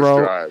throw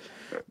drive.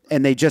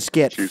 And they just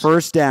get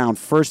first down.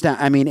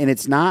 I mean, and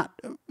it's not,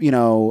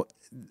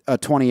 a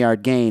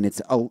 20-yard gain.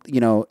 It's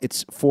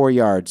it's 4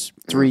 yards,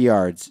 3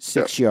 yards,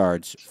 6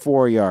 yards,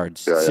 4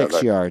 yards,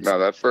 6 yards. No,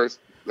 that first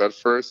drive,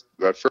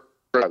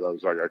 I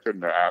was like, I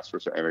couldn't have asked for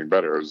anything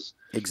better. It was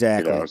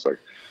exactly. It's like,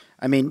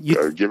 I mean,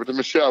 give it to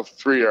Michelle for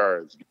 3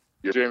 yards.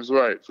 Give James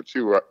White for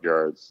 2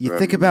 yards. You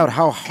think about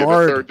how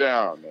hard third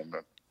down.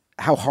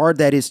 How hard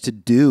that is to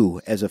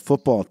do as a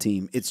football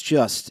team. It's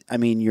just, I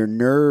mean, your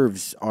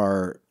nerves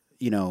are,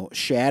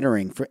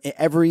 shattering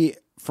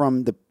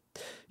from the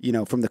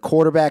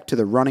quarterback to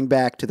the running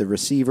back to the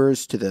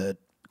receivers to the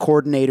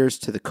coordinators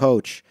to the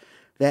coach.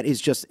 That is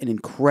just an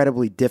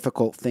incredibly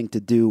difficult thing to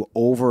do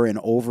over and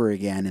over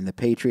again, and the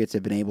Patriots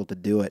have been able to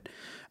do it.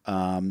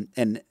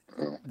 And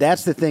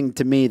that's the thing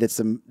to me that's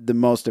the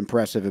most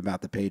impressive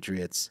about the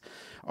Patriots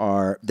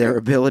are their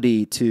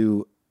ability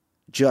to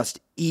just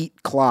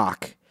eat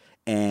clock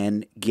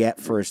and get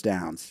first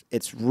downs.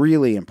 It's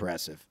really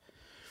impressive.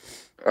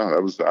 I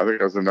think that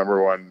was the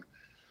number one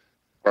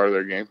part of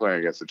their game plan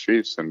against the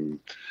Chiefs, and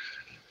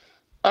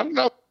I don't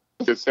know if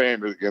it's the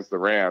same against the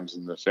Rams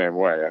in the same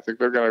way. I think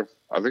they're gonna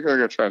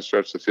try and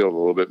stretch the field a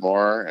little bit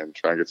more and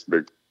try and get some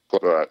big.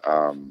 But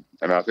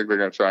and I think they're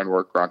gonna try and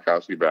work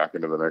Gronkowski back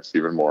into the mix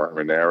even more. I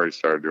mean, they already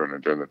started doing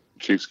it during the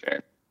Chiefs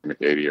game,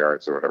 80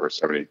 yards or whatever,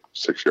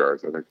 76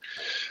 yards, I think.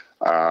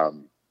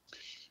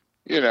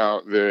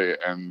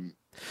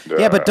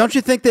 Yeah, but don't you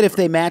think that if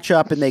they match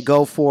up and they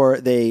go for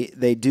they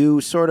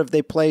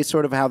play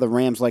sort of how the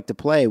Rams like to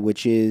play,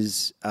 which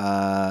is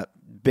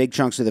big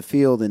chunks of the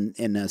field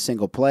in a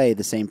single play,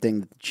 the same thing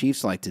that the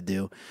Chiefs like to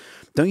do.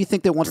 Don't you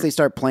think that once they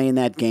start playing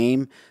that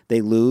game,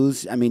 they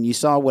lose? I mean, you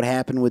saw what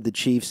happened with the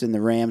Chiefs and the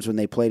Rams when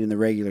they played in the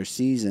regular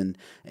season,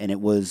 and it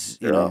was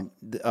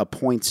a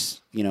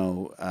points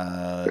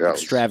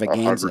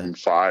extravaganza.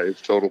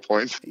 105 total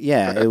points.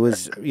 Yeah, it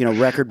was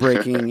record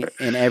breaking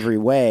in every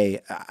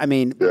way. I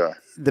mean,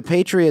 the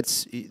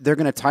Patriots, they're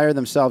going to tire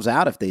themselves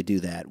out if they do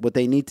that. What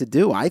they need to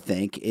do, I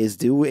think, is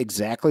do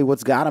exactly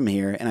what's got them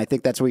here, and I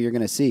think that's what you're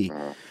going to see.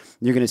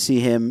 You're going to see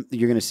him.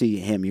 You're going to see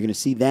him. You're going to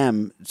see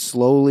them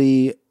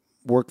slowly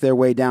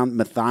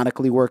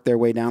methodically work their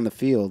way down the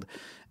field,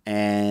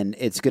 And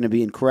it's going to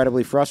be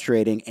incredibly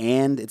frustrating,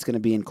 and it's going to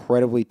be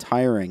incredibly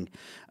tiring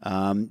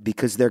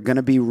because they're going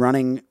to be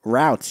running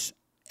routes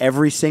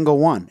every single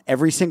one.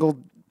 Every single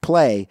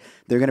play,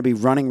 they're going to be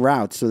running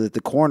routes so that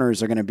the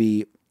corners are going to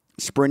be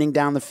sprinting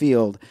down the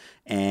field,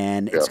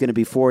 and it's going to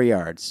be 4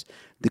 yards.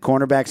 The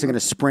cornerbacks are going to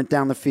sprint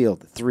down the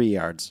field 3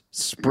 yards,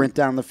 sprint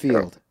down the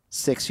field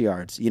 6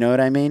 yards. You know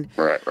what I mean?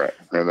 Right.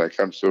 And that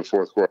comes to the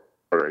fourth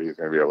quarter, he's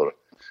going to be able to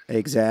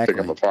exactly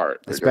pick them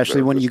apart.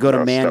 Especially when you go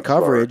to man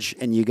coverage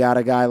and you got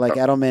a guy like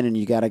Edelman and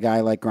you got a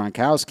guy like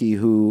Gronkowski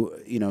who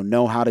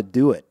know how to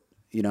do it.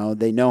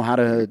 They know how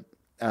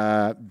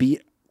to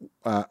beat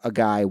a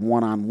guy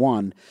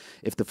one-on-one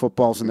if the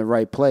football's in the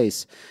right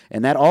place.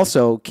 And that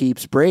also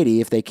keeps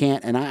Brady, if they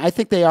can't, and I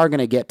think they are going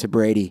to get to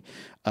Brady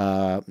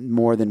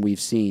more than we've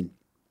seen.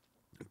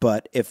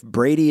 But if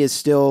Brady is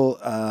still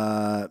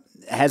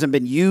hasn't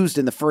been used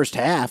in the first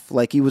half,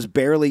 like he was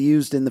barely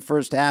used in the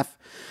first half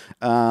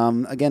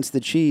against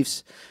the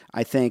Chiefs,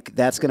 I think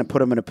that's going to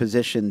put him in a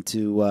position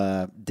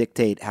to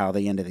dictate how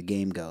the end of the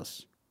game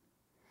goes.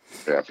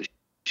 Yeah, for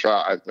sure.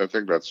 I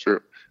think that's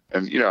true.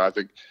 And,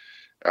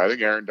 I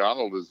think Aaron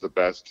Donald is the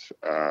best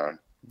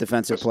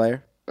defensive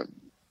player.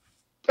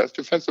 Best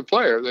defensive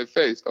player they've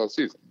faced all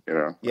season.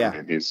 Yeah. I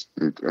mean, he's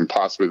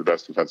possibly the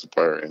best defensive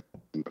player in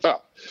the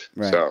NFL.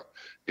 Right. So,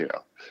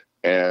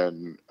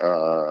 and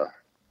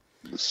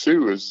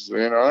Sue is,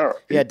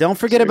 yeah, don't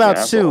forget about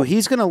Sue.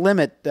 He's going to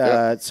limit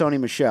Sony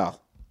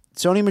Michel.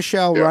 Sony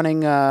Michel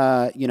running,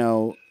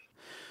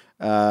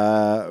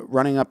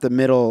 running up the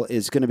middle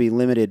is going to be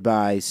limited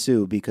by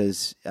Sue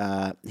because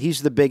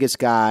he's the biggest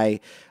guy.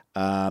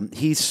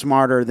 He's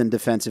smarter than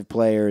defensive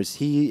players.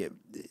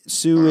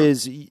 Sue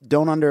is.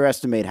 Don't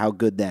underestimate how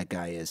good that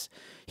guy is.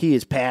 He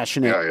is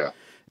passionate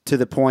to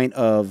the point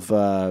of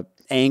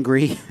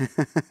angry,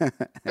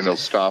 and he'll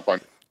stomp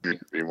on you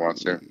if he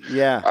wants to.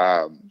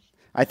 Yeah.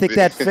 I think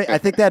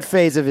that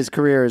phase of his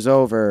career is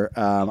over.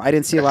 I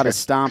didn't see a lot of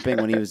stomping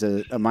when he was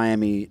a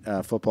Miami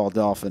football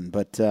Dolphin,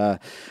 but I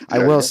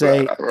will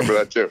say, I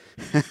remember that too.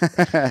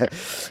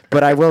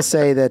 But I will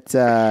say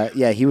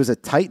that he was a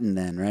Titan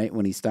then, right?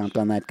 When he stomped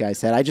on that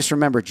guy's head, I just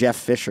remember Jeff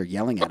Fisher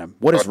yelling at him.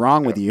 "What is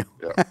wrong with you?"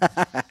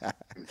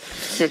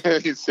 He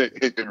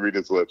can read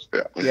his lips.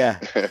 Yeah,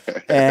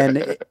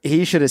 and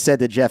he should have said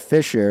to Jeff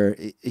Fisher,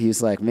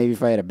 he's like, maybe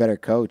if I had a better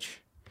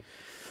coach.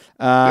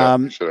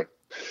 Sure.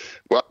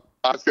 Well,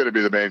 that's going to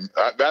be the main.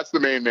 That's the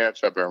main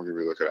matchup I'm going to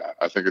be looking at.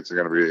 I think it's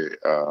going to be.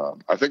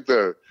 I think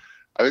the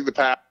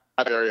pass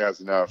area has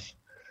enough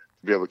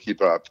to be able to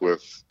keep up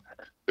with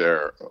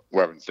their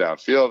weapons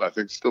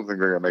downfield. Still think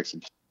they're going to make some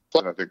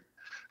plays.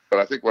 But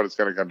I think what it's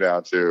going to come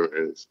down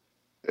to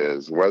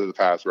is whether the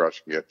pass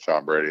rush can get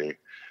Tom Brady,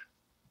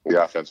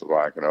 the offensive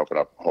line can open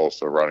up holes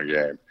to the running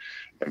game,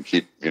 and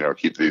keep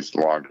these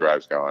long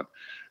drives going,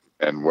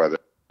 and whether.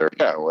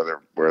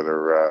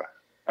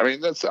 I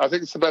think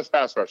it's the best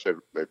pass rush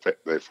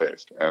they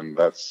faced, and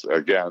that's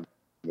again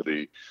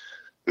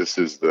this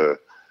is the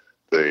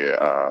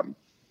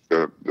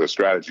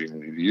strategy you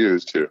need to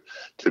use to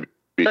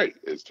be great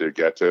is to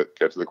get to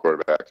the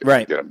quarterback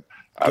and get him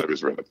out of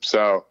his rhythm.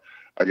 So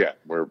again,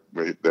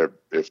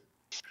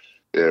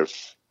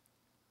 if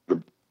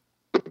the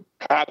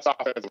Pats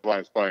offensive line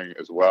is playing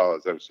as well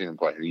as I've seen them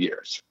play in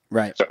years,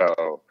 right?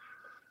 So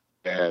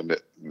and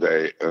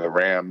the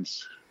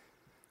Rams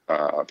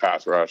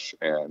pass rush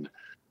and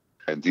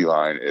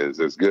D-line is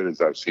as good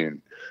as I've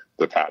seen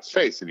the Pats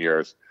face in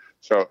years.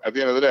 So at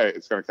the end of the day,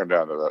 it's going to come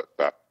down to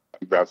that.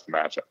 That's the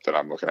matchup that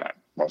I'm looking at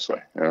mostly.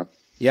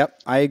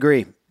 Yep, I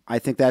agree. I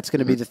think that's going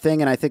to be the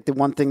thing, and I think the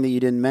one thing that you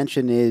didn't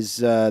mention is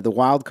the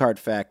wild card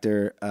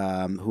factor,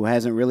 who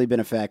hasn't really been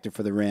a factor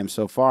for the Rams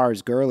so far,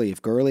 is Gurley.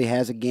 If Gurley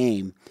has a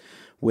game,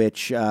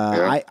 which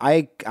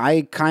I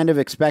kind of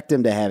expect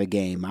him to have a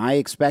game. I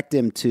expect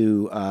him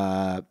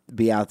to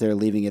be out there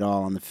leaving it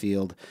all on the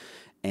field,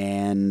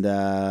 and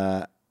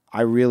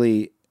I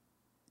really,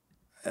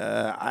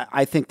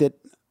 I think that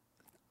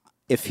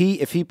if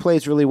he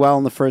plays really well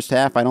in the first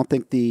half, I don't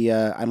think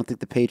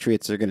the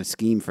Patriots are going to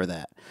scheme for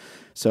that.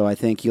 So I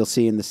think you'll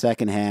see in the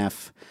second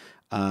half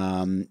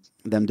them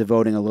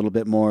devoting a little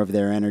bit more of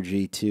their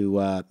energy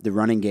to the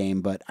running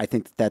game. But I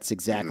think that's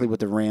exactly what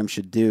the Rams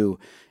should do: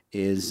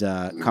 is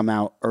come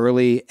out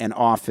early and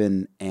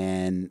often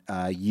and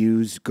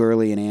use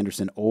Gurley and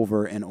Anderson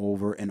over and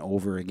over and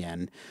over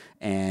again,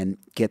 and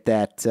get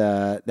that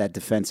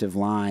defensive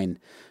line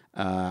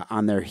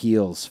on their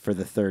heels for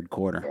the third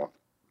quarter.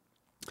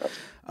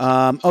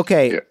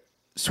 Okay,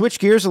 switch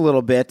gears a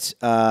little bit.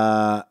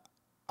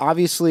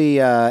 Obviously,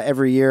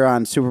 every year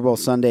on Super Bowl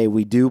Sunday,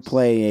 we do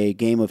play a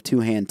game of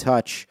two-hand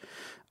touch.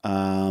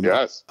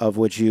 Yes. Of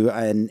which you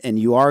and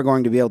you are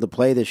going to be able to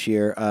play this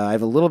year. I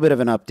have a little bit of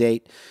an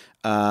update.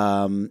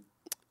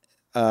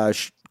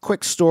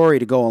 Quick story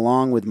to go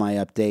along with my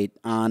update.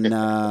 On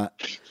the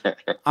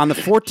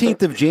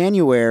 14th of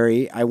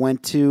January, I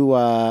went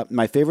to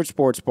my favorite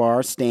sports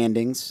bar,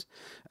 Standings,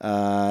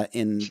 on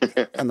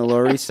the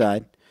Lower East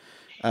Side.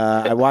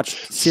 I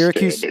watched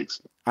Syracuse.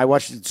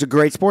 It's a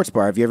great sports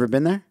bar. Have you ever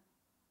been there?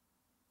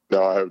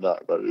 No, I have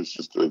not. But it's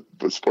just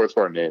the sports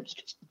bar names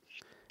just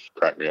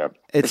crack me up.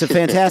 It's a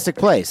fantastic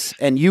place,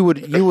 and you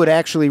would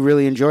actually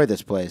really enjoy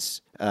this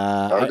place.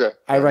 Okay.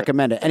 I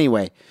recommend it.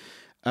 Anyway,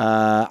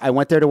 I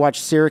went there to watch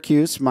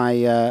Syracuse,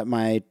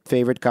 my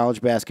favorite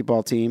college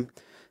basketball team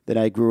that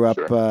I grew up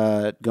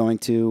going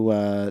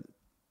to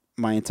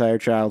my entire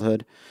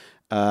childhood.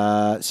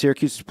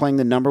 Syracuse was playing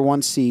the number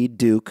 1 seed,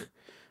 Duke,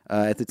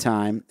 at the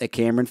time, at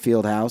Cameron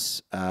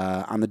Fieldhouse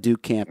on the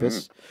Duke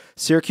campus.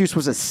 Syracuse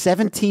was a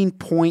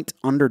 17-point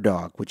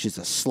underdog, which is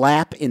a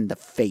slap in the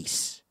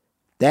face.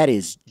 That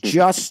is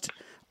just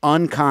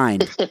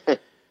unkind,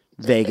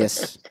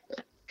 Vegas.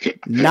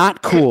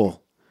 Not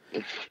cool.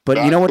 But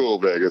Not you know what? Cool,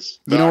 Vegas.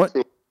 You know what?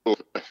 Cool.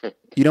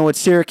 You know what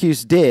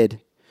Syracuse did?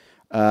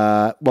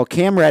 Well,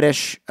 Cam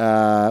Reddish,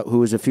 who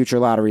was a future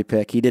lottery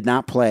pick, he did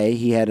not play.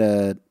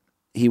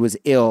 He was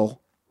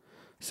ill,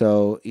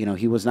 so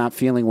he was not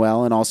feeling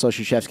well. And also,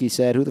 Krzyzewski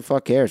said, "Who the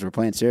fuck cares? We're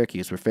playing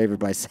Syracuse. We're favored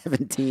by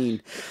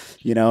 17.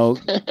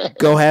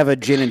 Go have a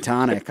gin and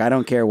tonic. I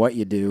don't care what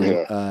you do.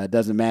 It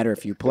doesn't matter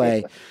if you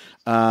play."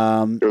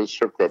 It was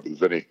strip club with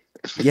Vinny.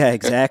 Yeah,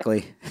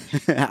 exactly.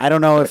 I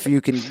don't know if you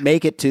can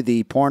make it to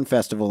the porn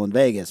festival in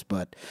Vegas,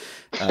 but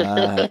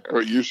Well,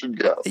 you should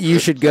go. you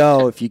should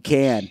go if you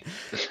can.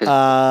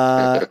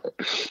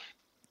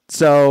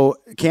 So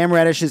Cam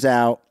Reddish is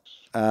out.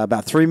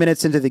 About 3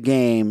 minutes into the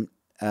game,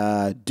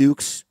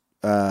 Duke's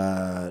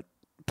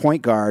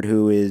point guard,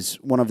 who is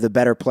one of the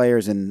better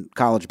players in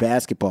college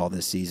basketball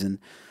this season,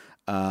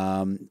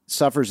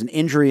 suffers an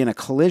injury in a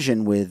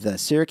collision with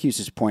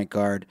Syracuse's point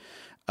guard,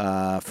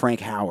 Frank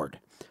Howard.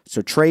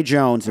 So Trey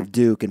Jones of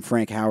Duke and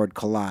Frank Howard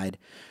collide.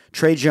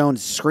 Trey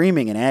Jones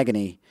screaming in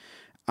agony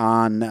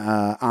on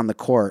the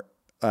court.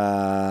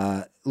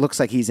 Looks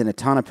like he's in a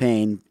ton of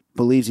pain,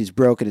 believes he's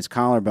broken his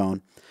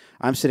collarbone.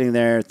 I'm sitting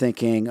there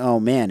thinking, oh,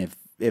 man,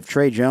 if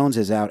Trey Jones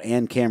is out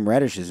and Cam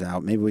Reddish is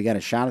out, maybe we got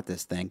a shot at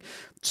this thing.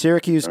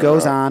 Syracuse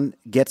goes on,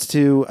 gets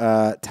to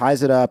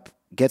ties it up,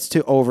 gets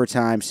to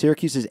overtime.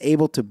 Syracuse is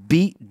able to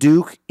beat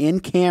Duke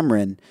in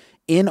Cameron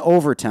in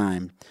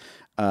overtime.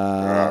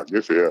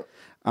 Good for you.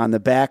 On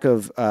the back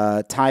of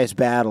Tyus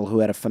Battle, who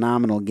had a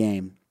phenomenal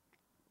game.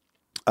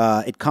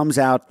 It comes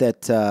out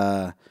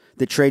that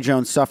Trey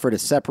Jones suffered a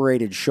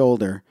separated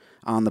shoulder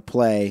on the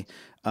play,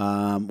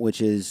 which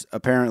is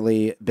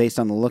apparently, based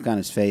on the look on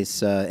his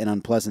face, an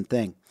unpleasant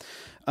thing.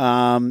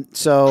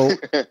 So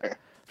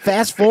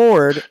fast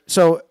forward.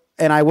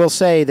 And I will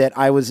say that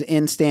I was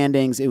in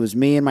standings. It was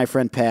me and my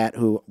friend Pat,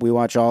 who we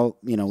watch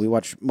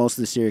most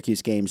of the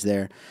Syracuse games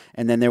there.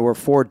 And then there were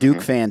 4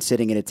 Duke fans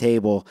sitting at a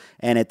table.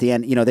 And at the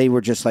end, they were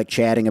just like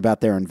chatting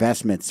about their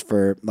investments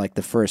for like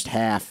the first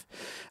half.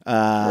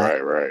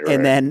 Right.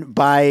 And then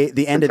by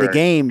the end of the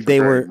game,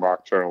 they were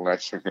mock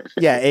turtlenecks.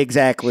 Yeah,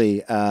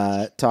 exactly.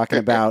 Talking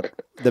about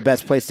the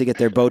best place to get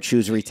their boat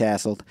shoes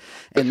retasseled.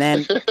 And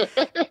then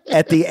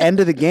at the end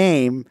of the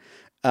game,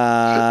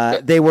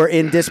 they were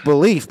in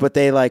disbelief, but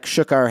they like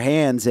shook our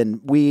hands and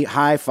we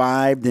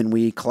high-fived and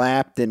we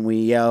clapped and we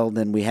yelled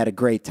and we had a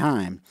great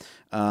time.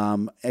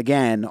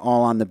 Again,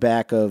 all on the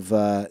back of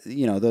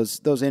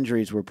those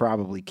injuries were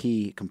probably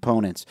key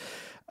components,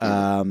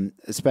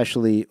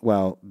 especially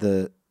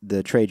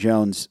the Trey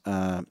Jones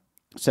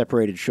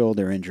separated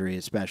shoulder injury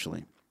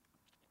especially.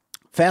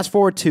 Fast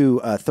forward to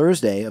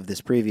Thursday of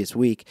this previous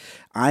week.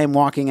 I am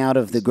walking out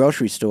of the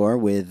grocery store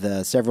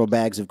with several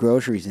bags of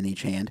groceries in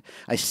each hand.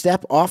 I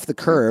step off the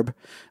curb,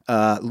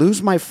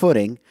 lose my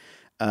footing,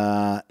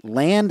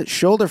 land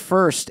shoulder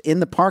first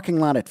in the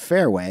parking lot at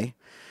Fairway.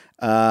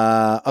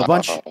 A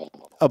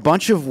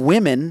bunch of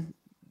women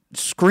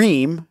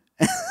scream.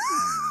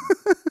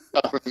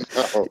 Oh,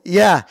 no.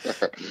 Yeah.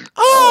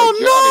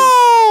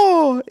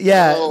 Oh, no!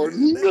 Yeah. Oh,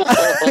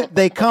 no.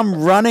 They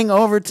come running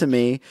over to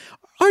me.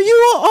 Are you?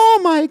 Oh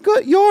my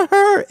God, you're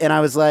hurt. And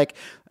I was like,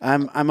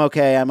 I'm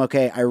okay.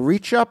 I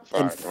reach up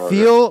and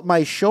feel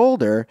my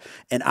shoulder,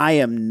 and I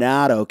am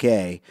not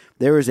okay.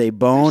 There is a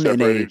bone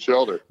in a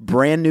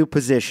brand new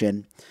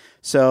position.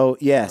 So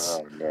yes.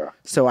 Oh, no.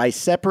 So I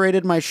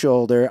separated my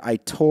shoulder. I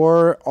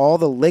tore all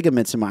the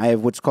ligaments I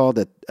have what's called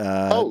a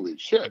holy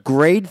shit,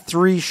 grade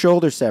 3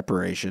 shoulder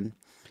separation.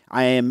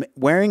 I am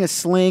wearing a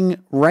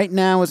sling right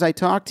now as I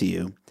talk to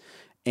you,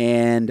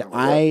 and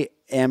I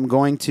am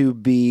going to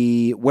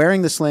be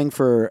wearing the sling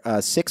for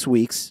 6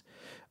 weeks,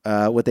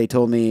 what they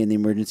told me in the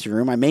emergency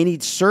room. I may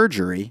need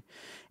surgery,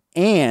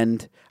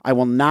 and I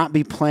will not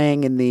be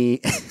playing in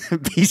the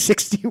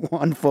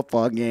B61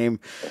 football game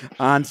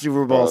on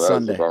Super Bowl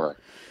Sunday.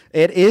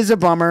 It is a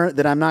bummer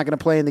that I'm not going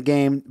to play in the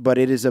game, but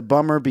it is a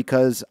bummer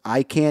because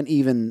I can't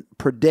even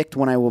predict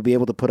when I will be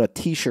able to put a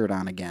T-shirt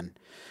on again.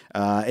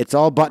 It's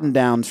all button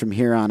downs from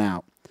here on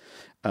out.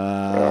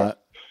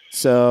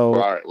 So, all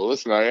right. Well,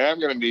 listen, I am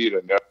going to need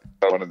another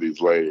one of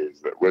these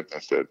ladies that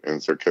witnessed it,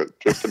 and so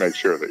just to make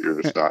sure that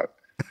you're just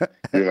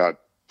you're not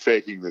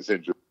faking this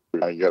injury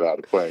and get out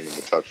of playing in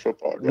the touch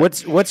football game.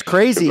 What's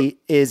crazy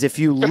is if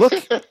you look,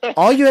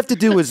 all you have to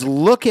do is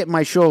look at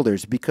my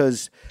shoulders,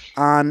 because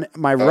on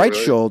my right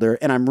shoulder,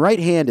 and I'm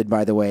right-handed,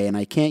 by the way, and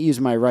I can't use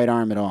my right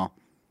arm at all.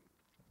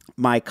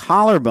 my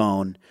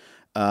collarbone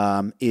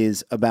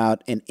is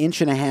about 1.5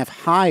 inches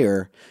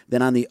higher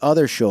than on the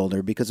other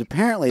shoulder because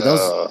apparently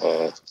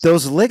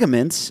those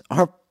ligaments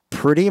are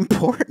pretty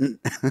important.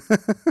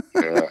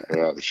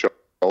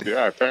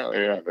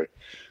 Apparently,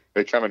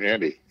 they come in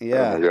handy.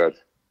 Yeah. Oh my God.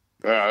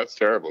 Yeah, that's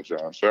terrible,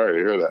 John. I'm sorry to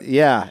hear that.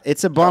 Yeah,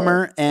 it's a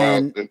bummer,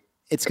 and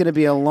it's going to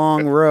be a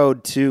long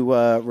road to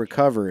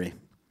recovery,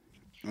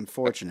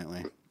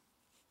 unfortunately.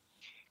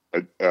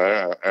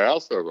 I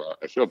also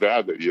I feel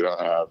bad that you don't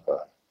have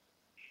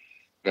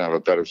a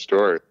better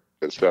story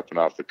than stepping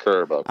off the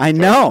curb. I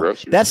know.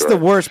 That's the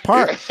worst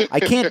part. I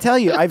can't tell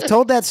you. I've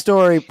told that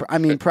story,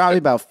 probably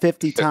about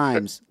 50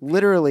 times.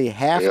 Literally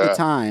half the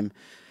time,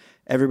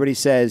 everybody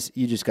says,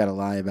 you just got to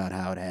lie about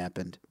how it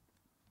happened.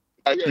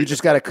 You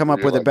just got to come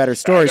up with a better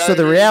story. So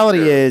the reality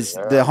is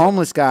the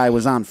homeless guy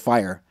was on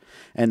fire,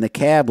 and the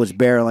cab was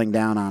barreling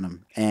down on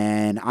him.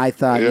 And I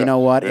thought, you know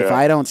what? If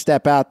I don't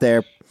step out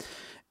there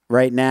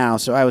right now.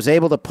 So I was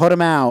able to put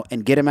him out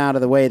and get him out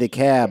of the way of the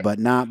cab, but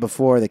not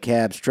before the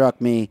cab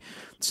struck me,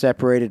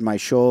 separated my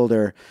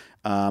shoulder.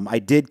 I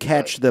did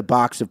catch the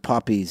box of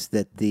puppies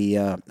that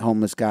the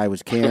homeless guy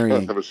was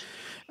carrying.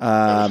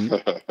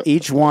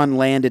 Each one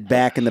landed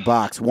back in the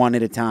box one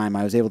at a time.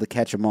 I was able to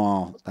catch them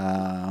all.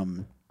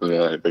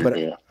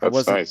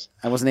 That's nice.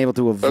 I wasn't able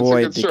to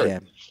avoid the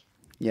cab.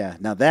 Yeah,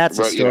 now that's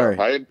a story.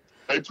 I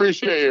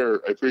appreciate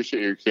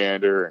your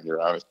candor and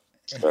your honesty.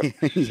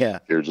 Yeah,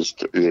 you're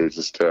just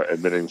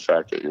admitting the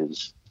fact that you're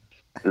just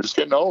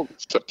getting old.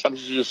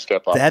 Sometimes you just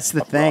step off. That's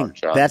the thing.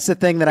 That's the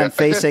thing that I'm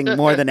facing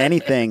more than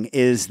anything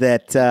is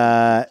that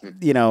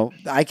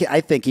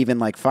I think even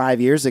like 5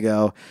 years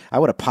ago I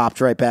would have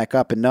popped right back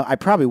up and I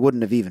probably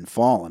wouldn't have even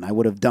fallen. I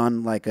would have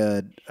done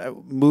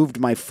moved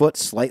my foot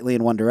slightly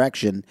in one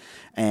direction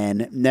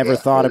and never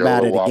thought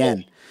about it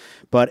again.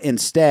 But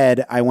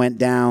instead, I went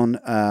down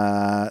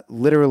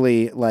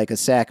literally like a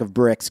sack of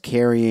bricks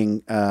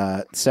carrying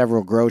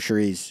several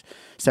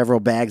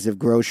bags of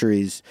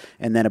groceries,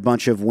 and then a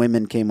bunch of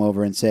women came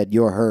over and said,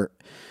 "You're hurt."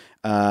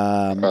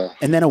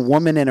 And then a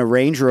woman in a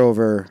Range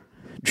Rover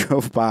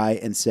drove by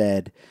and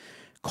said,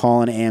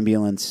 "Call an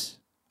ambulance.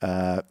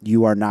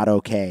 You are not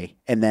okay."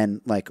 And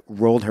then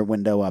rolled her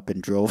window up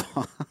and drove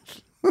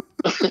off.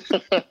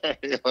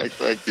 And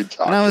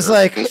I was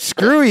like,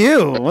 screw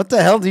you. What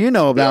the hell do you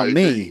know about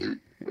me?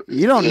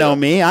 You don't know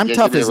me. I'm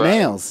tough as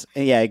nails.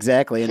 Yeah,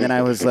 exactly. And then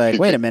I was like,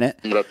 wait a minute.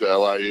 Up to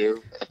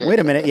LIU. Wait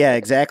a minute. Yeah,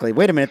 exactly.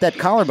 Wait a minute. That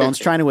collarbone's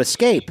trying to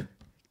escape.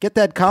 Get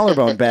that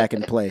collarbone back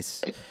in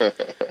place. I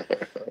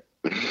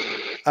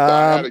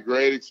had a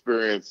great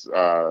experience.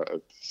 I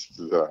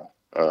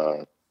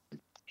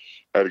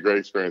had a great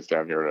experience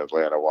down here in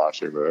Atlanta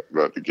watching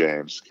the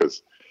games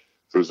because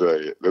there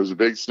was a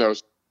big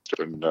snowstorm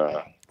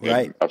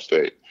in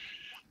upstate,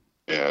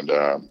 and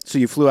so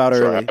you flew out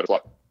early.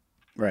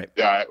 Right.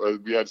 Yeah,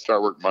 we had to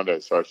start work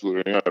Monday, so I flew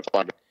in on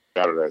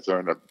Saturday. So I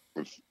ended up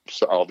with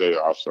all day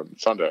off on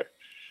Sunday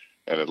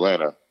in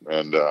Atlanta,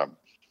 and it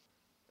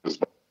was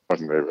my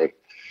favorite.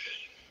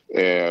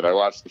 And I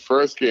watched the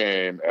first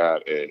game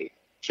at a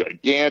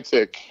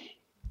gigantic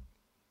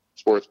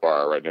sports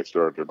bar right next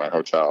door to my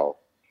hotel,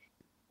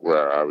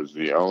 where I was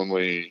the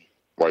only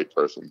white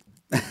person.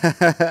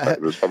 There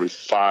was probably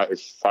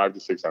 500 to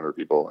 600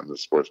 people in the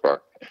sports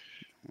bar,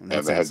 and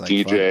they had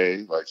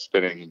DJ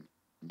spinning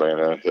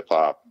Atlanta hip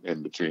hop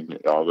in between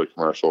all the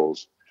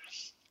commercials.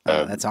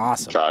 Oh, that's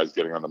awesome! Guys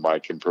getting on the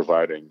mic and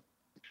providing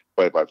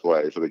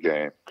play-by-play for the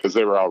game because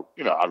they were all,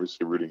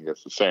 obviously rooting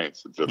against the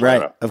Saints.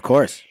 Right, of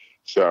course.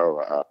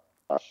 So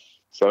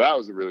that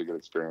was a really good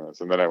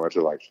experience. And then I went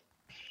to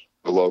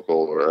the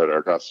local right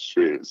across the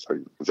street.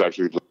 It's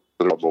actually the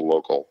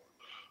local,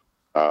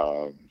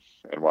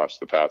 and watched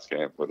the Pats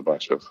game with a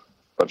bunch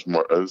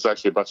more. There's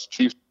actually a bunch of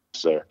Chiefs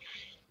there.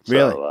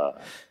 Really? So,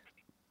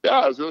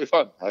 yeah, it was really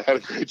fun. I had a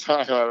great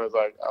time. I was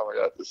like, oh my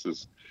God, this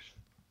is.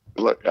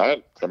 Look,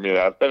 I've been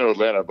to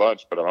Atlanta a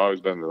bunch, but I've always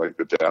been to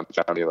the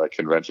downtown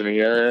convention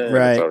area.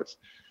 Right. So it's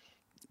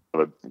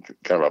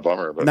kind of a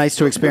bummer. But nice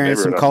to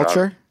experience some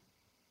culture.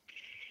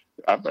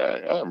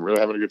 I'm really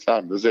having a good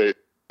time.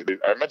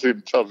 I meant to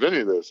tell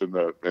Vinny this in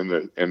the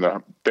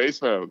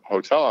basement of the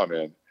hotel I'm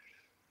in.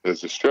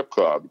 There's a strip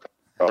club,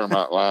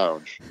 Claremont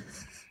Lounge,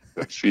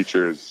 that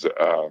features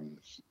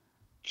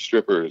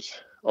strippers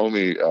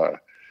only.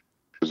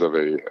 Of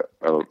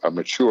a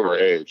mature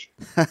age.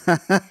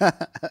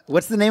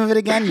 What's the name of it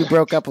again? You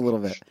broke up a little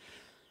bit.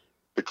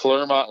 The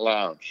Claremont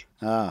Lounge.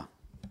 Oh.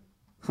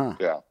 Huh.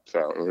 Yeah.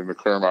 So in the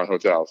Claremont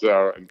Hotel.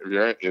 So if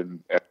you're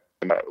in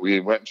we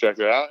went and checked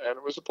it out, and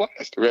it was a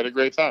blast. We had a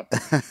great time.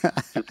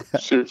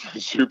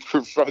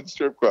 super fun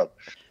strip club.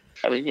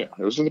 It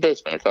was in the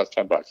basement. It cost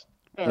 $10.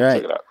 Yeah,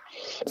 right. Check it out.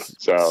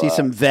 So see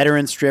some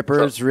veteran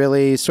strippers,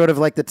 really sort of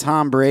like the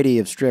Tom Brady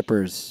of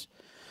strippers.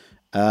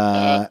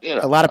 A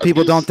lot of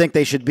people don't think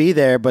they should be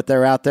there, but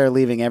they're out there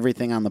leaving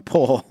everything on the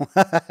pole.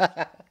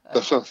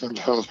 These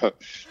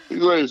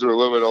ladies are a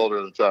little bit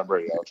older than Tom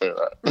Brady, I'll tell you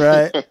that.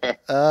 Right.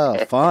 Oh,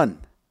 fun.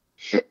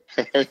 Yeah,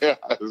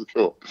 it was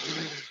cool.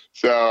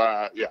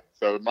 So,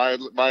 so my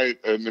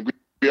and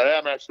I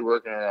am actually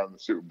working around the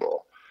Super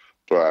Bowl,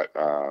 but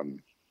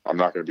I'm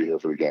not going to be here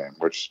for the game,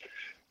 which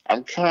I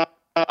kind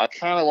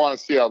of want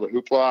to see all the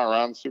hoopla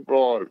around the Super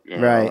Bowl.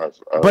 Right.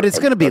 But it's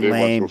going to be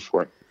lame. It's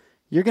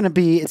going to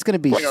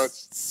be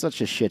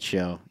such a shit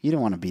show. You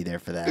don't want to be there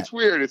for that. It's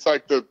weird. It's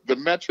like the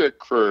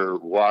metric for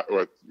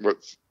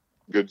what's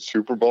good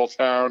Super Bowl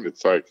town.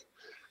 It's like,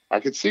 I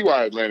could see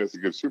why Atlanta's a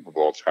good Super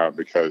Bowl town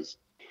because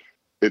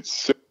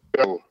it's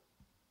so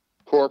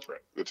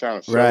corporate. The town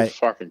is so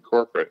fucking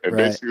corporate. And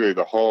basically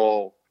the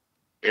whole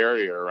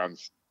area around the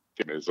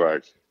stadium is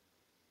like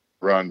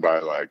run by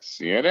like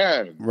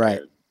CNN. Right.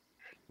 And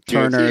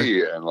Turner.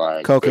 And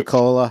like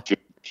Coca-Cola.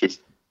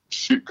 Just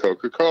shoot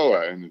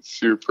Coca-Cola. And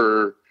it's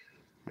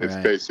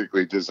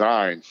basically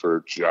designed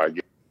for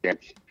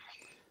gigantic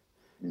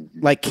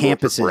like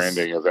campuses.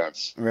 Branding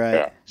events. Right.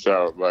 Yeah.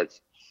 So like,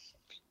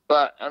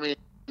 but I mean,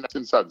 it's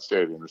inside the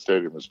stadium. The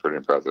stadium was pretty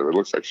impressive. It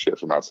looks like shit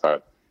from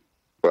outside.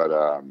 But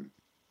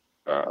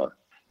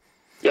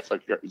it's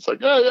like it's going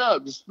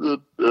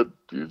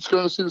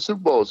to see the Super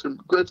Bowl. It's a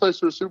great place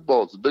for a Super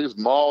Bowl. It's the biggest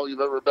mall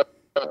you've ever been.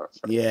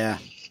 Yeah.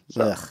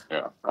 So,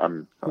 yeah.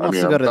 Who wants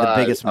to go to the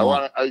biggest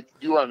mall? I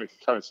do want to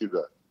kind of see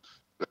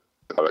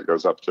how that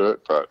goes up to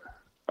it, but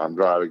I'm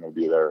glad I'm going to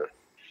be there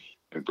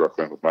in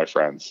Brooklyn with my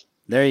friends.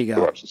 There you go.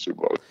 To watch the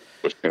Super Bowl.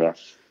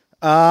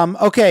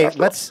 Okay,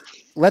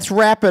 let's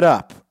wrap it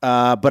up.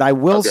 But I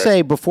will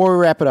say before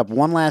we wrap it up,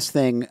 one last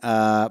thing.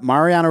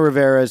 Mariano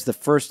Rivera is the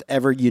first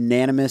ever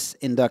unanimous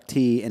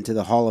inductee into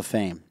the Hall of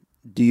Fame.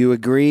 Do you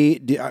agree?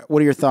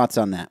 What are your thoughts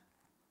on that?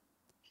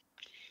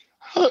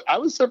 I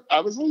was a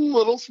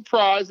little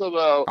surprised,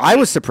 although I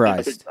was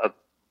surprised.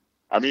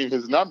 I mean,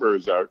 his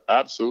numbers are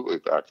absolutely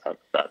back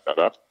that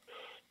up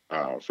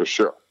for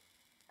sure.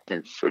 I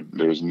think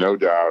there's no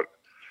doubt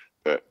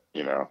that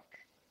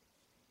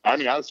I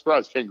mean, I was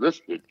surprised Ken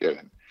Griffey didn't get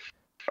it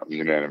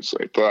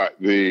unanimously, but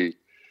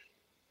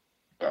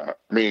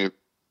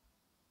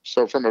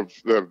so from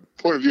the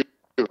point of view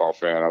of a ball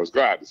fan, I was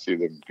glad to see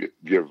them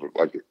give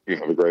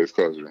the greatest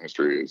closer in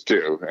history is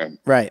due, and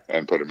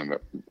put him in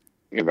the.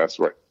 That's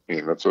what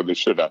they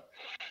should have.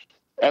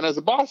 And as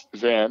a Boston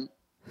fan,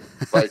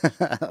 like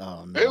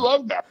they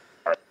love that.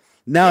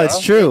 No, it's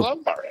true. They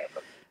love Mariano.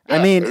 Yeah,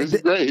 I mean,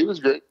 he was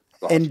great.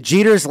 And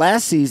Jeter's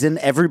last season,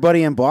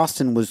 everybody in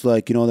Boston was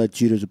like, that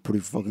Jeter's a pretty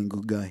fucking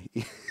good guy.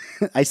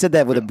 I said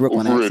that with a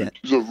Brooklyn accent.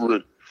 He's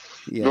overrated.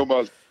 Yeah. No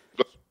mas.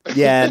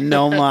 Yeah,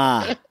 no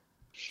ma.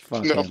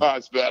 No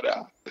mas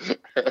better.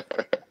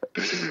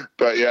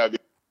 But yeah,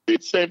 the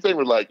same thing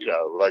with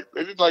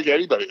they didn't like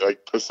anybody.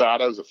 Like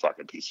Posada's a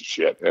fucking piece of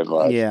shit, and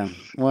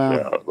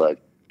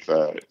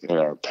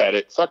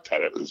Pettit. Fuck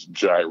Pettit. His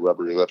giant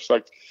rubbery lips.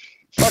 Like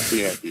fuck the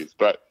Yankees.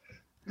 But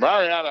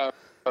Mariano,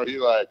 he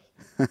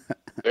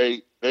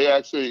they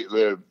actually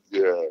the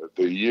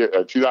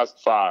year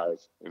 2005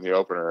 in the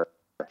opener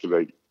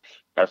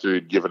after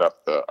he'd given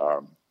up the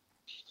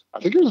I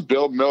think it was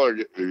Bill Miller,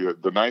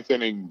 the ninth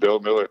inning Bill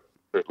Miller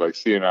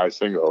CNI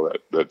single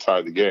that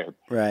tied the game.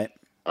 Right.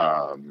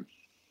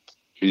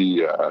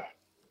 He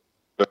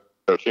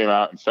came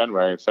out in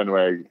Fenway, and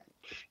Fenway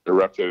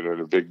erupted in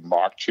a big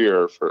mock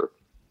cheer for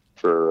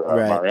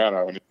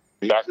Mariano, and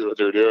exactly what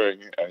they're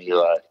doing, and he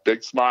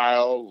big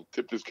smile,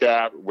 tipped his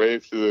cap,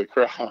 waved to the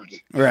crowd.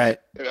 Right.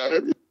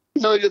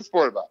 He's really good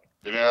sport about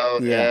it,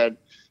 Yeah.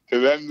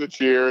 And then the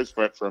cheers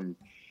went from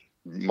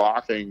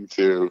mocking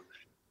to,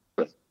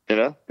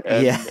 and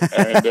I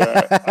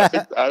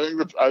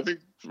think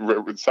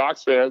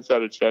Sox fans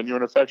had a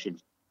genuine affection,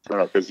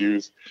 because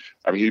he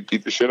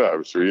beat the shit out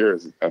of us for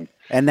years,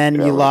 and then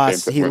he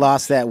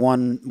lost that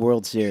one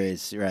World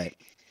Series, right?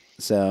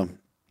 So.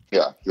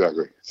 Yeah,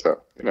 exactly.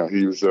 So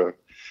he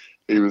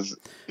was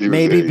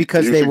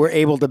because they were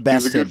able to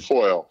best him. He was a good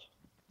foil.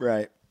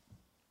 Right.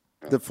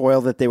 Yeah. The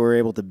foil that they were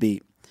able to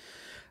beat.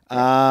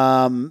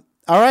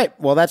 All right.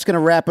 Well, that's going to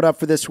wrap it up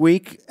for this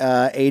week.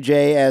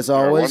 AJ, as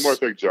always. One more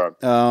thing, John.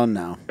 Oh,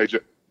 no. Hey,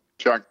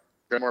 John,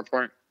 one more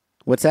point?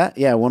 What's that?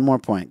 Yeah, one more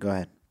point. Go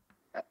ahead.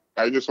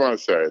 I just want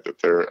to say that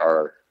there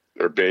are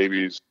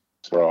babies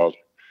in the world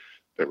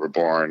that were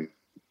born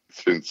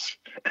since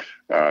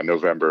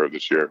November of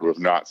this year who have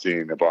not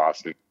seen the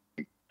Boston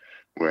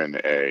win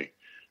a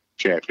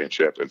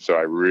championship, and so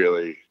I'm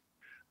really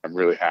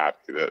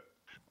happy that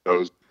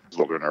those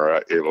children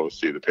are able to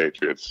see the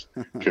Patriots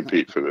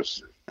compete for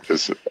this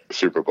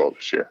Super Bowl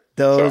this year.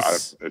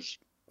 Those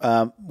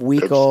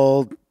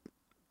week-old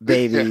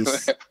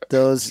babies,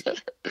 those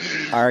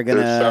are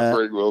gonna. Their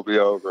suffering will be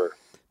over.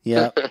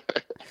 Yeah.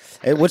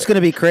 What's going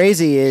to be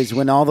crazy is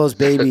when all those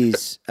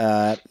babies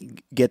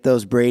get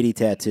those Brady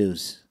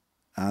tattoos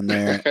on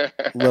their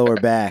lower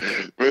back.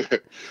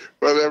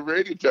 Well, they're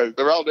Brady tattoos.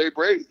 They're all named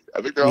Brady.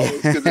 I think they're all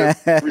those kids named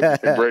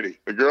Brady.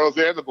 The girls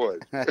and the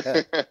boys.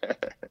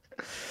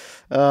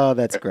 Oh,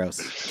 that's gross.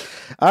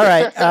 All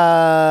right.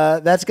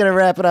 That's going to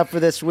wrap it up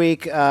for this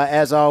week.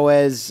 As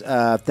always,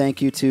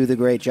 thank you to the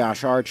great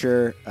Josh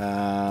Archer,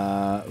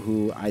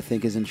 who I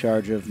think is in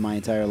charge of my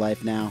entire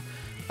life now.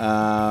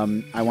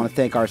 I want to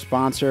thank our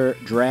sponsor,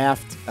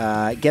 Draft.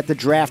 Get the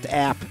Draft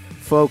app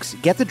folks,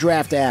 get the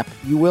Draft app.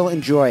 You will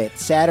enjoy it.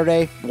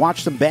 Saturday,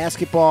 watch some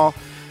basketball.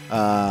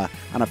 On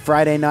a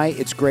Friday night,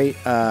 it's great.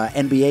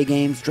 NBA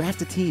games,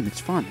 draft a team. It's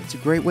fun. It's a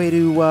great way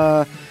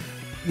to,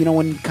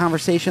 when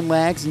conversation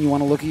lags and you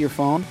want to look at your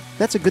phone,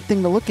 that's a good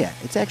thing to look at.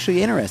 It's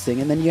actually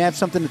interesting. And then you have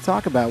something to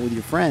talk about with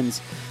your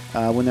friends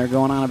when they're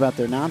going on about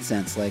their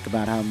nonsense, like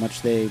about how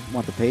much they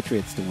want the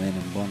Patriots to win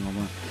and blah, blah,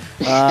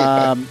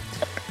 blah.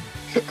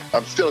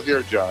 I'm still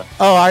here, John.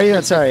 Oh, are you?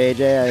 I'm sorry,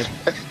 AJ.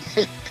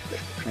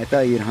 I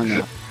thought you'd hung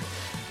up.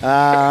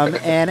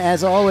 And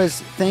as always,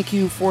 thank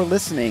you for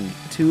listening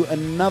to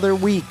another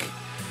week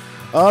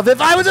of If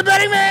I Was a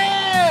Betting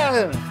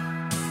Man!